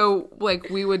 And so, like,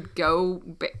 we would go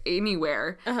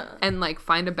anywhere and, like,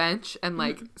 find a bench and,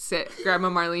 like, sit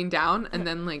Grandma Marlene down and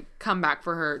then, like, come back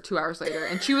for her 2 hours later.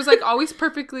 And she was, like, always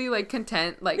perfectly, like,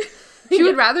 content. Like, she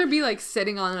would rather be, like,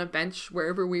 sitting on a bench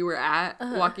wherever we were at,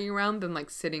 walking around, than, like,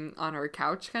 sitting on our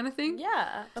couch kind of thing.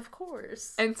 Yeah, of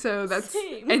course. And so that's...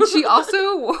 Same. And she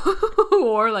also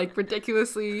wore, like,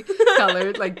 ridiculously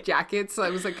colored, like, jackets. So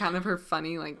it was, like, kind of her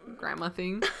funny, like, grandma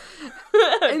thing.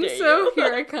 And so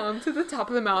here I come to the top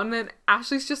of the mountain, and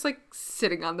Ashley's just, like,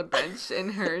 sitting on the bench in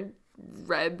her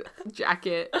red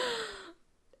jacket.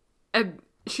 And...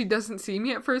 she doesn't see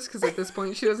me at first, because at this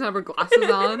point she doesn't have her glasses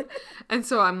on. And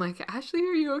so I'm like, Ashley,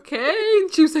 are you okay?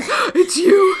 And she was like, it's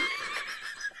you.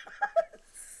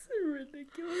 So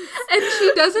ridiculous. And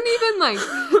she doesn't even, like,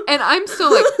 and I'm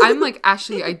still like,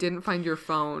 Ashley, I didn't find your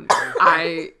phone.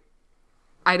 I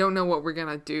don't know what we're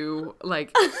gonna do.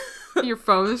 Like, your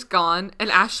phone is gone. And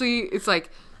Ashley is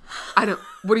like,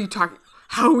 what are you talking?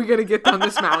 How are we gonna get down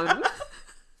this mountain?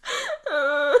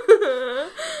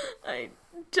 I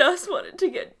just wanted to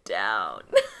get down.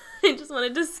 I just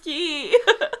wanted to ski.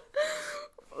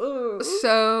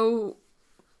 So,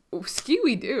 ski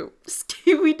we do.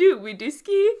 Ski we do. We do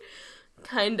ski.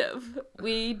 Kind of.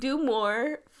 We do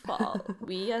more fall.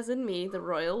 We as in me, the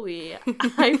royal we.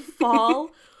 I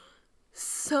fall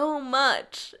so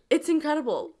much. It's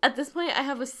incredible. At this point, I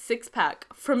have a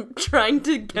 6-pack from trying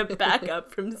to get back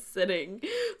up from sitting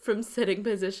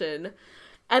position.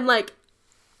 And, like,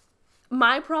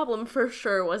 my problem for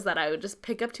sure was that I would just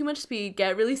pick up too much speed,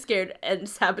 get really scared, and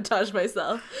sabotage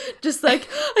myself. Just like,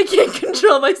 I can't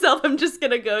control myself, I'm just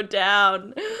gonna go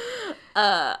down.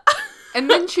 And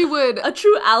then she would... A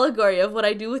true allegory of what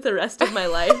I do with the rest of my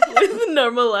life, with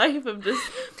normal life. I'm just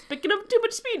picking up too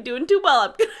much speed, doing too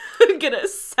well. I'm gonna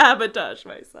sabotage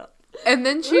myself. And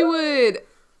then she would,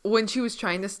 when she was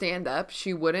trying to stand up,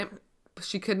 she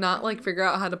could not, like, figure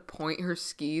out how to point her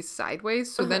skis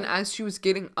sideways. So then as she was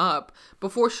getting up,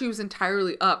 before she was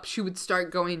entirely up, she would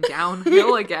start going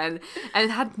downhill again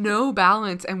and had no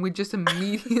balance and would just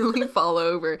immediately fall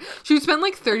over. She would spend,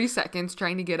 like, 30 seconds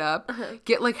trying to get up,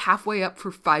 get, like, halfway up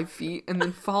for 5 feet, and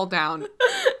then fall down.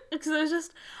 Because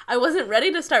I wasn't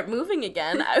ready to start moving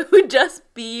again. I would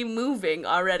just be moving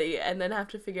already and then have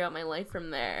to figure out my life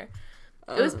from there.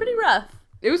 It was pretty rough.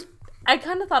 I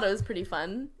kind of thought it was pretty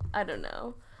fun. I don't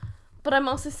know. But I'm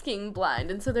also skiing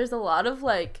blind, and so there's a lot of,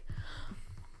 like,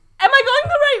 am I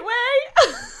going the right way?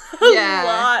 A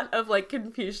lot of, like,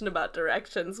 confusion about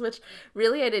directions, which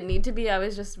really I didn't need to be. I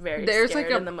was just very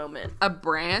scared in the moment. A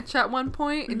branch at one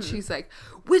point, and she's like,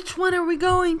 which one are we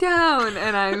going down?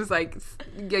 And I was like,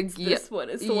 this one.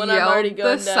 It's the one I'm already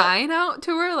going down. The sign out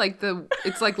to her, like,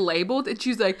 it's, like, labeled, and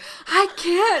she's like, I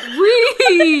can't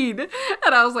read.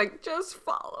 And I was like, just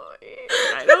follow me.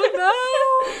 I don't know.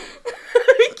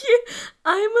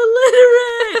 I'm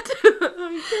illiterate.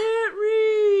 I can't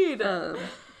read.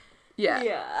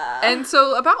 Yeah. And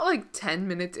so about, like, 10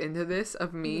 minutes into this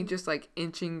of me just, like,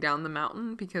 inching down the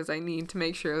mountain because I need to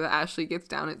make sure that Ashley gets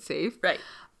down it safe. Right.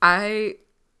 I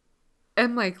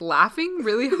am, like, laughing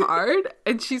really hard,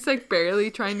 and she's, like, barely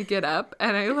trying to get up,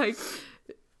 and I, like,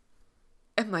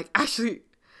 am like, Ashley,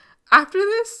 after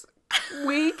this,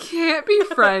 we can't be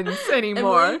friends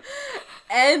anymore.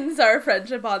 Ends our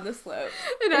friendship on the slope.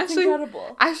 And it's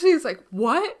incredible. Ashley is like,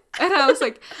 what? And I was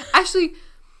like, Ashley,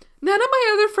 none of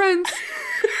my other friends,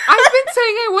 I've been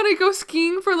saying I want to go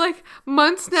skiing for, like,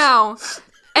 months now,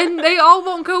 and they all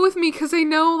won't go with me because they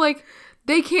know, like,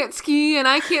 they can't ski and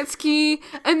I can't ski,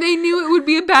 and they knew it would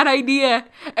be a bad idea,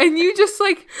 and you just,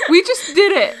 like, we just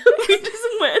did it. We just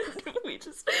went.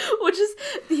 Which is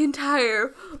the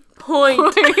entire point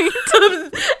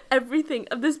of everything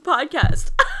of this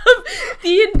podcast.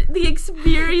 The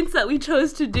experience that we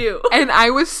chose to do. And I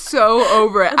was so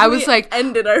over it. I was like,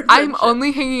 ended our I'm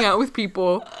only hanging out with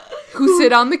people who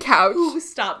sit on the couch. Who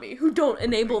stop me. Who don't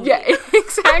enable me. Yeah,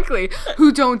 exactly.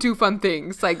 Who don't do fun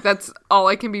things. Like, that's all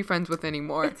I can be friends with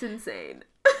anymore. It's insane.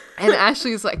 And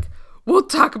Ashley's like, we'll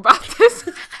talk about this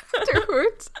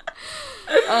afterwards.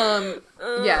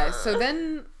 Yeah, so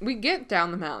then we get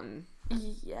down the mountain.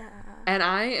 Yeah. And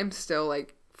I am still,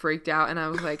 like, freaked out, and I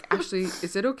was like, Ashley,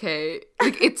 is it okay?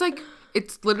 Like,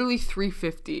 it's literally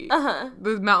 3:50.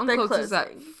 The mountain closes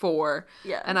at 4.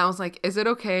 Yeah. And I was like, is it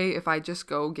okay if I just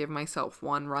go give myself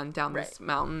one run down this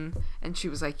mountain? And she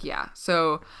was like, yeah.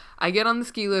 So I get on the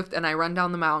ski lift and I run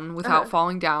down the mountain without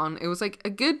falling down. It was, like, a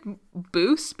good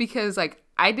boost because, like,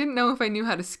 I didn't know if I knew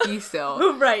how to ski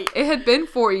still. Right. It had been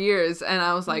 4 years, and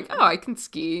I was like, oh, I can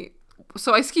ski.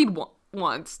 So I skied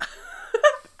once.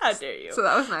 How dare you? So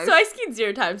that was nice. So I skied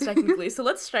 0 times technically, so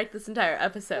let's strike this entire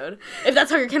episode. If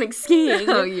that's how you're counting skiing.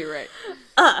 Oh, you're right.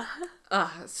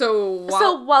 So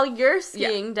while you're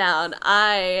skiing down,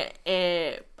 I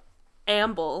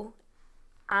amble.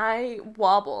 I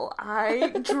wobble.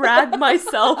 I drag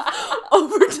myself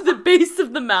over to the base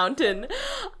of the mountain.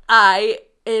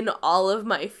 In all of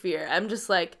my fear, I'm just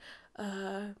like,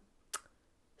 my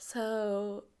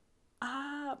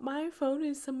phone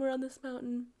is somewhere on this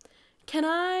mountain. Can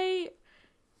I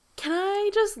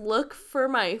just look for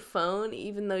my phone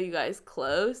even though you guys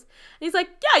close? And he's like,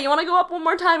 yeah, you want to go up one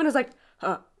more time? And I was like,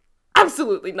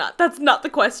 absolutely not. That's not the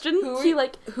question. Who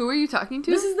are you talking to?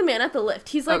 This is the man at the lift.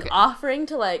 He's like offering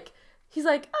to, like, he's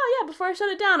like, oh yeah, before I shut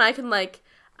it down, I can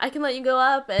let you go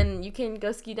up and you can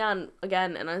go ski down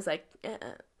again. And I was like,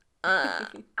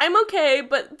 I'm okay,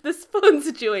 but this phone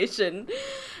situation.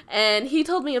 And he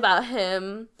told me about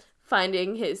him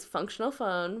finding his functional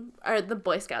phone, or the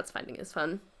Boy Scouts finding his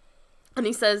phone. And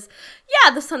he says,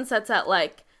 yeah, the sun sets at,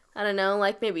 like, I don't know,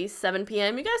 like maybe 7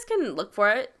 p.m. You guys can look for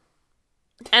it.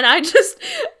 And I just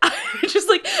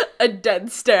like a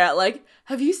dead stare at, like,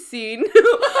 have you seen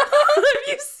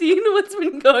what's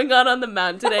been going on the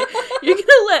mountain today? You're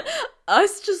gonna let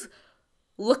us just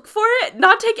look for it,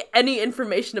 not take any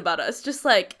information about us, just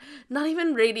like not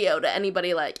even radio to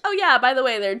anybody like, oh yeah, by the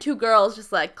way, there are 2 girls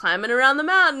just like climbing around the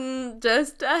mountain,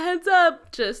 just a heads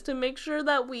up, just to make sure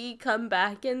that we come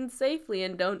back in safely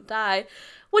and don't die.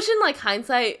 Which in like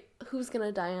hindsight, who's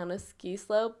gonna die on a ski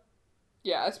slope?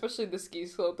 Yeah, especially the ski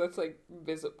slope that's like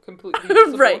completely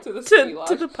visible right, to the ski lodge.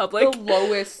 To the public. The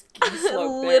lowest ski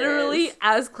slope Literally there is.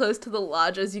 as close to the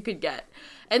lodge as you could get.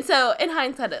 And so in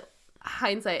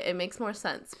hindsight, it makes more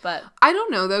sense, but I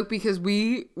don't know though, because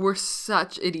we were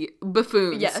such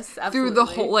buffoons. Yes, absolutely. Through the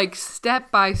whole like step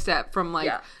by step, from like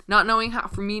Yeah. not knowing how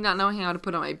to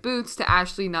put on my boots, to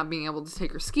Ashley not being able to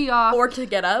take her ski off, or to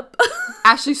get up.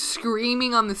 Ashley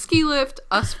screaming on the ski lift,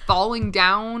 us falling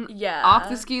down off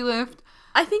the ski lift.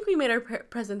 I think we made our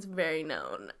presence very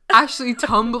known. Ashley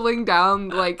tumbling down,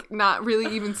 like not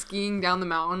really even skiing down the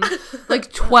mountain.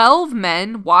 Like 12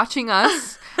 men watching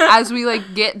us as we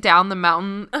like get down the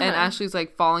mountain, and Ashley's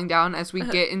like falling down as we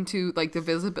get into like the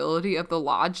visibility of the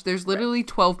lodge. There's literally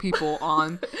 12 people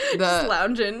on the Just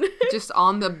lounging. just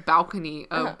on the balcony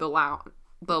of the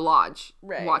lodge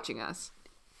watching us.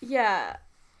 Yeah.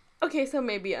 Okay, so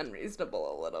maybe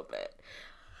unreasonable a little bit.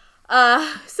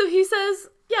 So he says,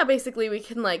 yeah, basically we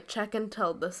can like check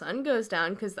until the sun goes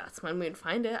down, because that's when we'd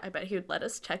find it. I bet he would let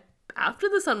us check after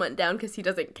the sun went down, because he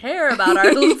doesn't care about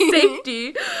our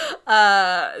safety.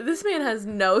 This man has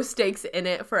no stakes in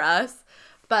it for us,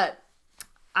 but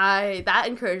that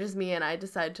encourages me, and I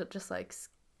decide to just like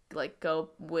go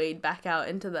wade back out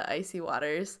into the icy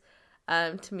waters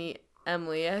to meet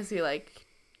Emily as we like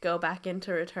go back in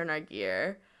to return our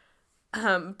gear.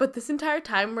 But this entire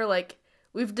time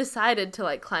we've decided to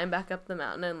like climb back up the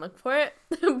mountain and look for it,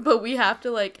 but we have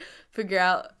to like figure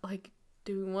out like,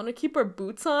 do we want to keep our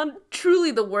boots on?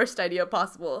 Truly the worst idea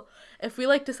possible. If we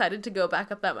like decided to go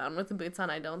back up that mountain with the boots on,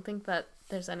 I don't think that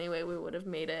there's any way we would have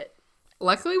made it.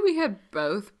 Luckily, we had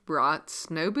both brought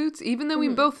snow boots, even though we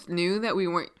both knew that we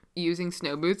weren't using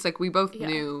snow boots. Like, we both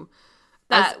knew,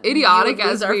 as idiotic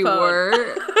as we were,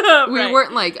 we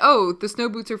weren't like, oh, the snow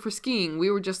boots are for skiing. We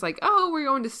were just like, oh, we're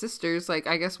going to Sisters. Like,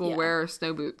 I guess we'll wear our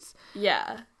snow boots.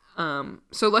 Yeah.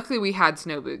 So luckily we had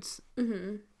snow boots.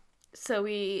 Mm-hmm. So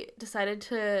we decided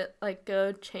to, like,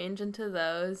 go change into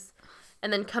those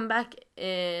and then come back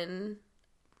in,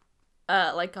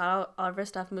 like, got all of our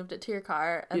stuff, moved it to your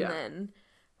car, and then,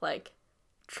 like,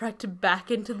 trekked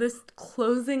back into this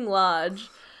closing lodge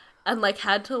and, like,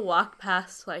 had to walk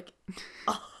past, like,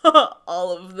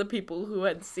 all of the people who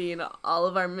had seen all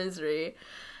of our misery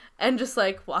and just,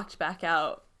 like, walked back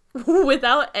out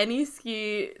without any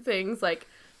ski things, like,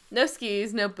 no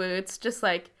skis, no boots, just,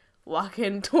 like,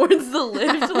 walking towards the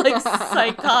lift like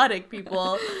psychotic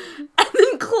people, and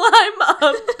then climb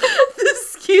up the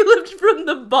ski lift from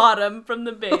the bottom, from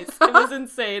the base. It was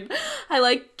insane. I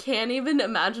like can't even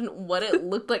imagine what it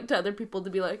looked like to other people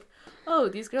to be like, oh,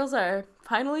 these girls are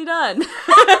finally done.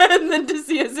 And then to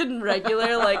see us in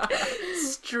regular like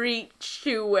street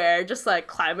shoe wear, just like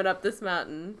climbing up this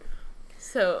mountain.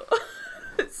 So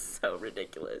it's so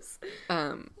ridiculous.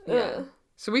 Yeah.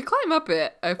 So we climb up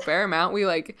it a fair amount. We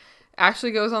like, Ashley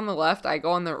goes on the left, I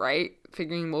go on the right,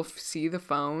 figuring we'll see the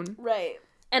phone. Right.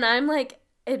 And I'm like,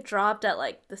 it dropped at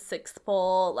like the 6th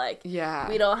pole. Like,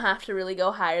 we don't have to really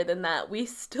go higher than that. We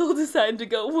still decided to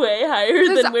go way higher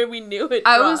than where we knew it dropped.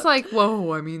 I was like,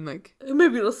 whoa, I mean, like,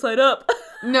 maybe it'll slide up.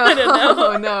 No, I don't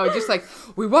know. No, just like,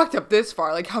 we walked up this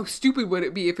far. Like, how stupid would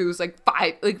it be if it was like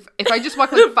 5, like, if I just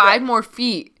walked like 5 more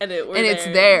feet and it's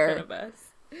there. In front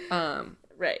of us.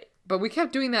 Right. But we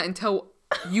kept doing that until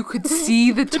you could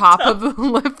see the top of the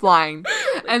lift line.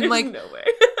 And like, no way.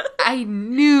 I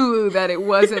knew that it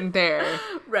wasn't there.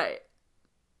 Right.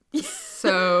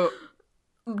 So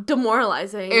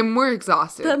demoralizing. And we're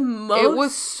exhausted. It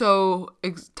was so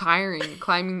tiring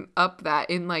climbing up that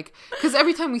in like, because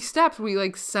every time we stepped, we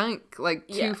like sunk like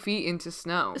 2 feet into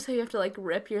snow. So you have to like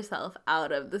rip yourself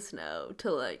out of the snow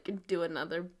to like do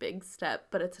another big step,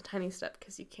 but it's a tiny step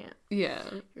because you can't. Yeah.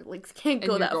 Your legs can't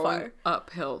go that far.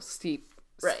 Uphill, steep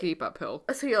uphill.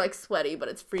 So you're like sweaty, but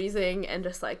it's freezing, and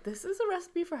just like, this is a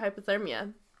recipe for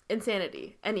hypothermia.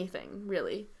 Insanity. Anything,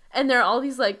 really. And there are all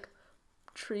these like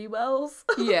tree wells.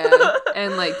 Yeah.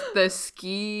 And like the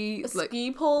ski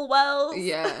pole wells.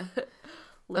 Yeah.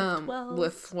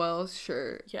 Lift wells,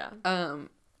 sure. Yeah.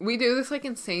 We do this like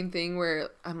insane thing where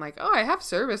I'm like, oh, I have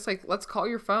service, like let's call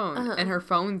your phone. And her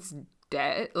phone's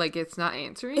dead, like it's not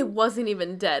answering. It wasn't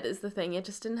even dead is the thing. It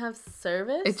just didn't have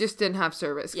service.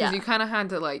 Because you kind of had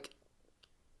to like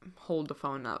hold the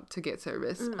phone up to get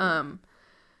service.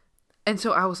 And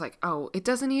so I was like, oh, it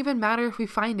doesn't even matter if we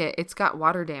find it. It's got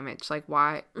water damage. Like,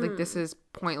 why? Like, this is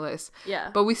pointless.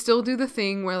 Yeah. But we still do the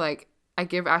thing where, like, I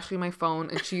give Ashley my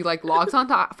phone, and she like logs on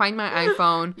to find my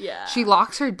iPhone. Yeah. She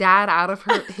locks her dad out of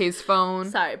his phone.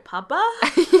 Sorry, Papa?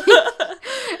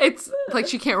 It's like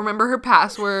she can't remember her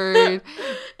password.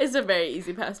 It's a very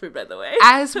easy password, by the way.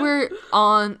 As we're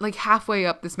on like halfway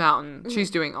up this mountain, she's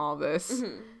doing all this.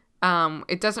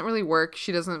 It doesn't really work.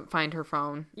 She doesn't find her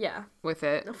phone. Yeah. With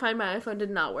it. Find My iPhone did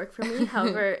not work for me.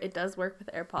 However, it does work with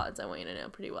AirPods. I want you to know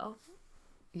pretty well.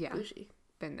 Yeah. Bougie.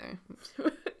 Been there.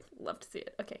 Love to see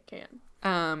it. Okay, can.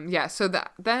 Yeah, so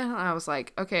then I was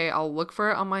like, okay, I'll look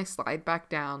for it on my slide back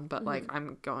down, but like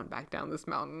I'm going back down this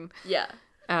mountain. Yeah.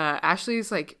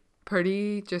 Ashley's like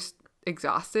pretty just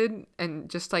exhausted and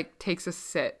just like takes a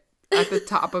sit at the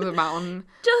top of the mountain.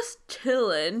 Just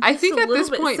chilling. I think at this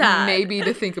point sad. maybe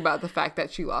to think about the fact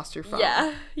that she lost her phone.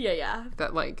 Yeah.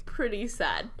 That like pretty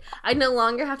sad. I no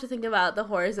longer have to think about the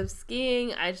horrors of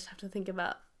skiing. I just have to think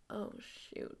about, oh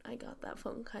shoot, I got that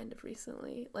phone kind of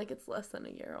recently. Like it's less than a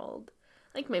year old.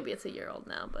 Like maybe it's a year old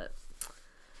now, but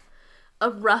a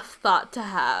rough thought to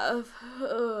have.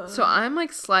 Ugh. So I'm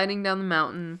like sliding down the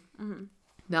mountain,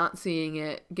 not seeing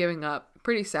it, giving up,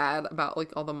 pretty sad about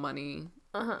like all the money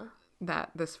that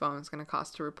this phone is going to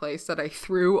cost to replace that I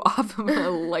threw off of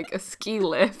like a ski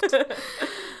lift.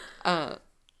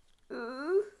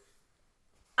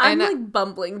 I'm like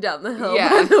bumbling down the hill, Yeah.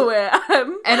 by the way.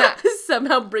 I'm And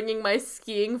somehow bringing my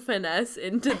skiing finesse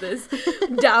into this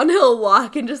downhill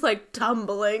walk and just like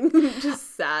tumbling,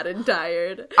 just sad and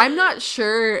tired. I'm not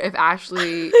sure if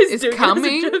Ashley is doing it as a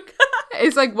coming. joke.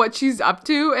 It's like what she's up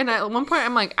to. And at one point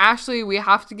I'm like, Ashley, we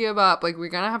have to give up. Like we're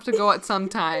going to have to go at some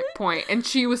point. And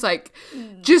she was like,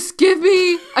 just give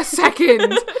me a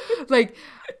second. Like,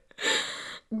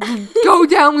 go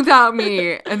down without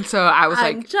me. And so I was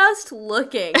I'm like, just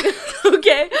looking.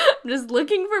 Okay? I'm just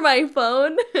looking for my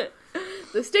phone.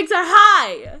 The stakes are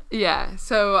high. yeah.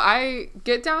 So I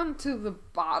get down to the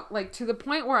like to the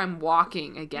point where I'm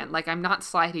walking again. Like I'm not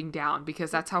sliding down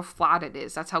because that's how flat it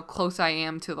is. That's how close I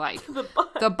am to like the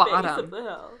Base of bottom. the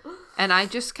hill. And I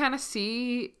just kind of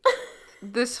see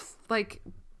this like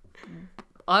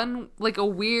like a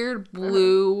weird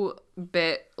blue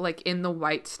bit like in the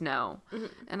white snow.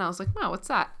 And I was like, wow, what's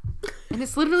that? And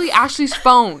it's literally Ashley's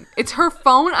phone. It's her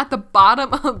phone at the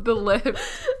bottom of the lift.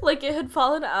 Like it had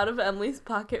fallen out of Emily's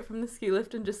pocket from the ski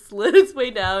lift and just slid its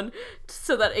way down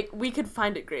so that we could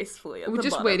find it gracefully at We're the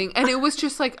just bottom. waiting. And it was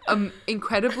just like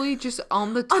incredibly just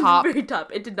on the On top. the very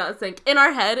top. It did not sink. In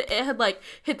our head, it had like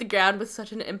hit the ground with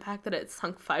such an impact that it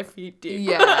sunk 5 feet deep.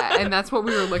 Yeah, and that's what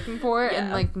we were looking for. And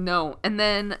Yeah. like, no. And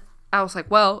then I was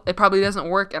like, well, it probably doesn't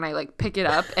work. And I like pick it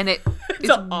up and it is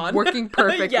on. working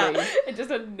perfectly. Yeah, it just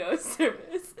had no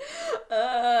service.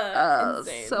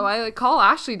 Insane. So I like call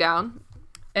Ashley down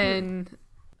and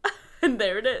And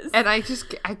there it is. I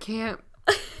can't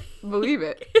believe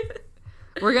it.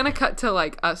 We're gonna cut to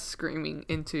like us screaming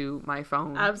into my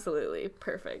phone. Absolutely.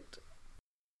 Perfect.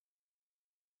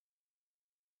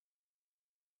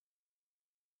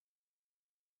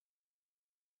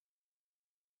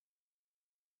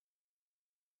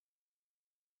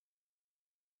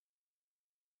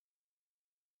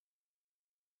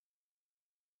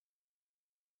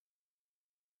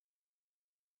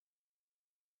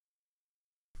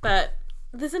 But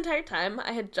this entire time,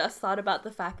 I had just thought about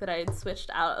the fact that I had switched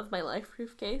out of my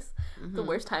life-proof case, the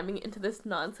worst timing, into this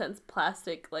nonsense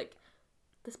plastic, like,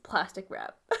 this plastic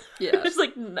wrap. Yeah. There's,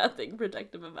 like, nothing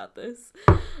protective about this.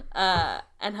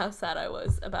 And how sad I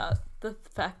was about the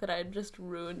fact that I had just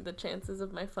ruined the chances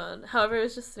of my phone. However, it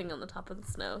was just sitting on the top of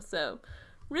the snow, so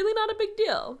really not a big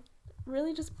deal.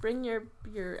 Really just bring your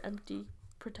empty,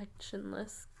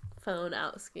 protectionless phone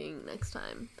out skiing next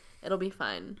time. It'll be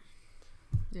fine.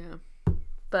 Yeah.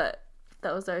 But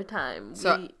that was our time.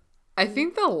 So I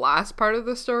think the last part of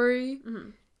the story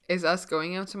is us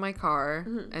going out to my car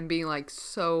and being like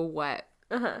so wet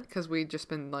because we'd just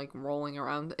been like rolling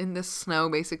around in the snow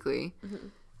basically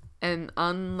and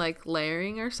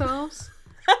layering ourselves.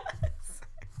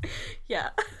 Yeah.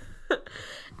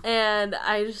 And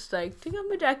I just like took off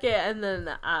my jacket and then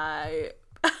I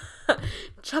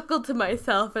chuckled to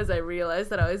myself as I realized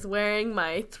that I was wearing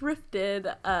my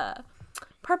thrifted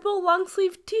purple long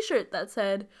sleeve t-shirt that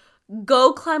said,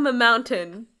 "Go climb a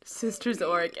mountain, Sisters,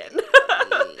 Oregon."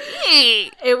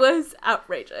 It was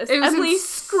outrageous. Emily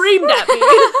screamed at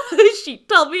me. She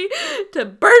told me to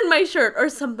burn my shirt or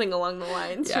something along the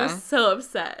lines. Yeah. She was so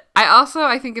upset.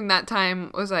 I think in that time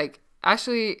was like,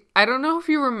 Ashley, I don't know if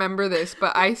you remember this,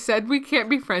 but I said we can't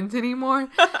be friends anymore,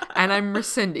 and I'm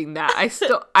rescinding that.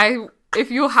 If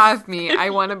you'll have me,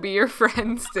 I want to be your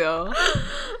friend still.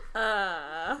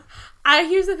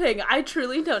 Here's the thing. I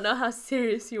truly don't know how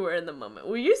serious you were in the moment.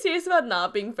 Were you serious about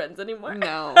not being friends anymore?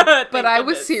 No. But I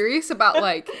was serious about,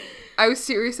 like,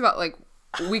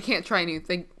 we can't try new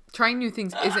things. Trying new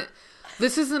things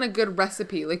this isn't a good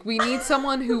recipe. Like, we need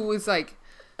someone who was, like...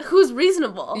 Who's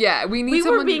reasonable. Yeah, we need We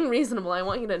someone... were being reasonable. I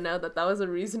want you to know that was a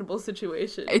reasonable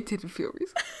situation. It didn't feel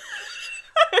reasonable.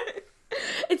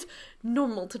 It's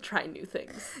normal to try new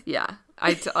things. Yeah.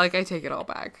 I take it all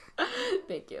back.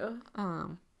 Thank you.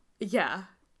 Um... Yeah.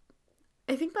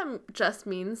 I think that just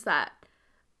means that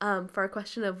for a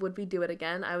question of would we do it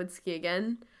again, I would ski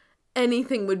again.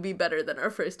 Anything would be better than our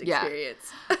first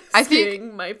experience. Yeah. I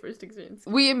think my first experience.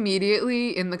 We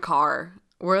immediately in the car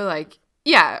were like,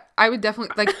 yeah, I would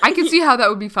definitely, like, I could see how that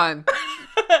would be fun.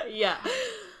 Yeah.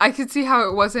 I could see how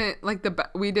it wasn't like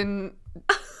we didn't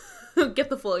get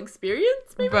the full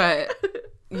experience, maybe? But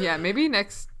yeah, maybe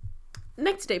next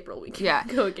April we can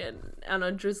go again on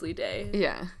a drizzly day.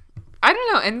 Yeah. I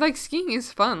don't know. And, like, skiing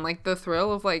is fun. Like, the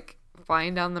thrill of, like,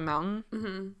 flying down the mountain.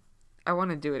 Mm-hmm. I want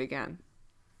to do it again.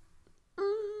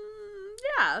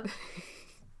 Yeah.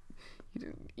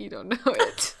 You don't know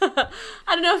it. I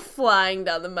don't know if flying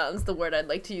down the mountain's the word I'd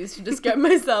like to use to describe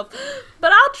myself.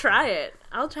 But I'll try it.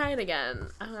 I'll try it again.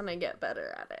 I want to get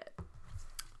better at it.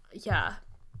 Yeah.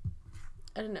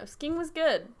 I don't know. Skiing was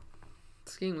good.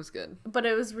 But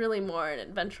it was really more an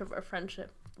adventure of our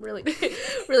friendship.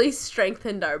 Really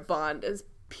strengthened our bond as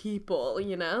people,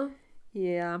 you know?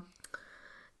 Yeah.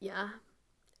 Yeah.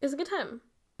 It was a good time.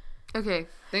 Okay.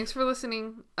 Thanks for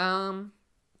listening. Should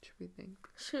we think?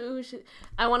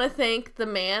 I want to thank the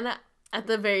man at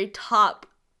the very top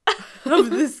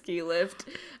of the ski lift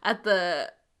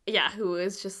who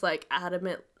is just, like,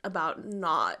 adamant about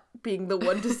not being the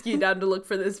one to ski down to look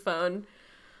for this phone.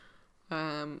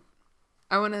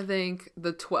 I want to thank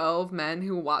the 12 men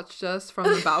who watched us from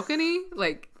the balcony.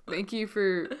 Like, thank you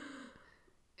for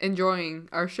enjoying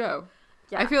our show.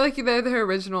 Yeah. I feel like they're the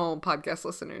original podcast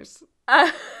listeners.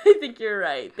 I think you're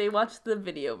right. They watched the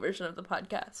video version of the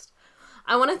podcast.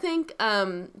 I want to thank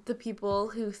the people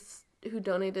who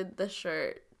donated the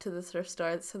shirt to the thrift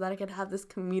store so that I could have this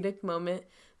comedic moment,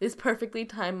 this perfectly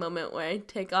timed moment where I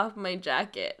take off my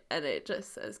jacket and it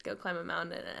just says, "Go climb a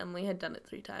mountain," and Emily had done it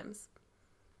 3 times.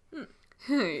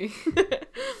 Hey.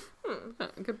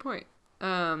 Good point.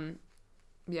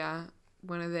 Yeah,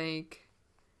 want to thank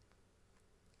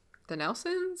the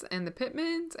Nelsons and the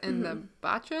Pittmans and the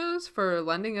Bachos for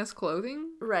lending us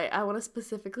clothing. Right. I want to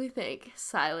specifically thank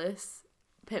Silas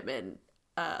Pittman,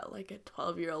 like a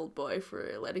 12-year-old boy,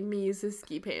 for letting me use his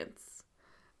ski pants.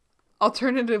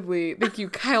 Alternatively, thank you,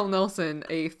 Kyle Nelson,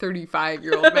 a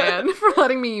 35-year-old man, for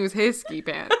letting me use his ski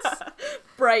pants.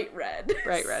 Bright red.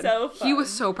 So fun. He was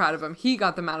so proud of them. He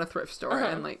got them out of thrift store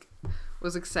and, like,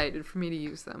 was excited for me to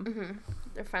use them. Mm-hmm.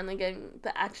 They're finally getting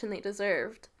the action they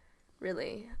deserved.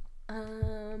 Really. I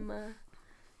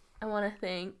want to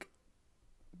thank...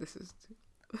 This is...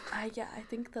 I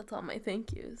think that's all my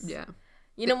thank yous. Yeah.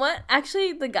 You know what?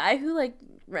 Actually, the guy who, like,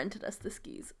 rented us the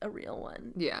skis, a real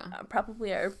one. Yeah.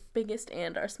 Probably our biggest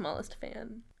and our smallest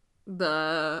fan.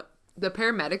 The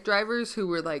paramedic drivers who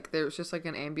were, like, there was just, like,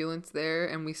 an ambulance there,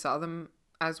 and we saw them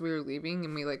as we were leaving,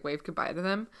 and we, like, waved goodbye to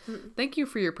them. Mm-hmm. Thank you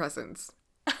for your presence.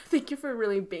 Thank you for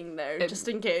really being there, just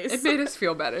in case. It made us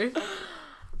feel better.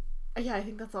 Yeah, I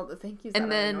think that's all the thank yous. And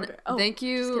then, thank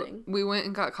you. We went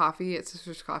and got coffee at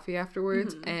Sister's Coffee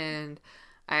afterwards, and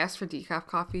I asked for decaf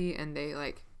coffee, and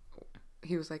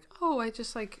he was like, "Oh, I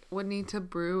just, like, would need to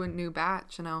brew a new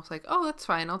batch." And I was like, "Oh, that's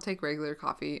fine. I'll take regular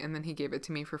coffee." And then he gave it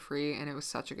to me for free, and it was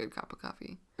such a good cup of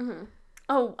coffee. Mm-hmm.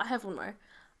 Oh, I have one more.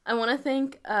 I want to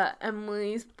thank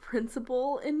Emily's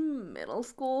principal in middle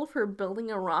school for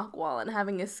building a rock wall and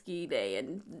having a ski day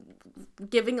and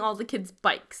giving all the kids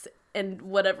bikes and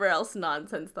whatever else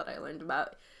nonsense that I learned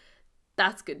about.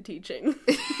 That's good teaching.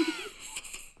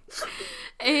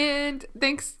 And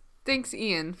thanks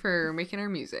Ian for making our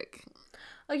music.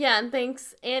 Oh yeah, and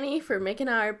thanks Annie for making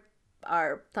our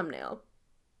thumbnail.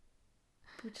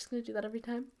 We're just gonna do that every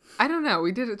time? I don't know.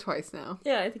 We did it twice now.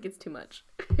 Yeah, I think it's too much.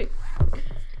 Okay.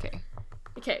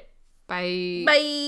 Okay. Bye. Bye.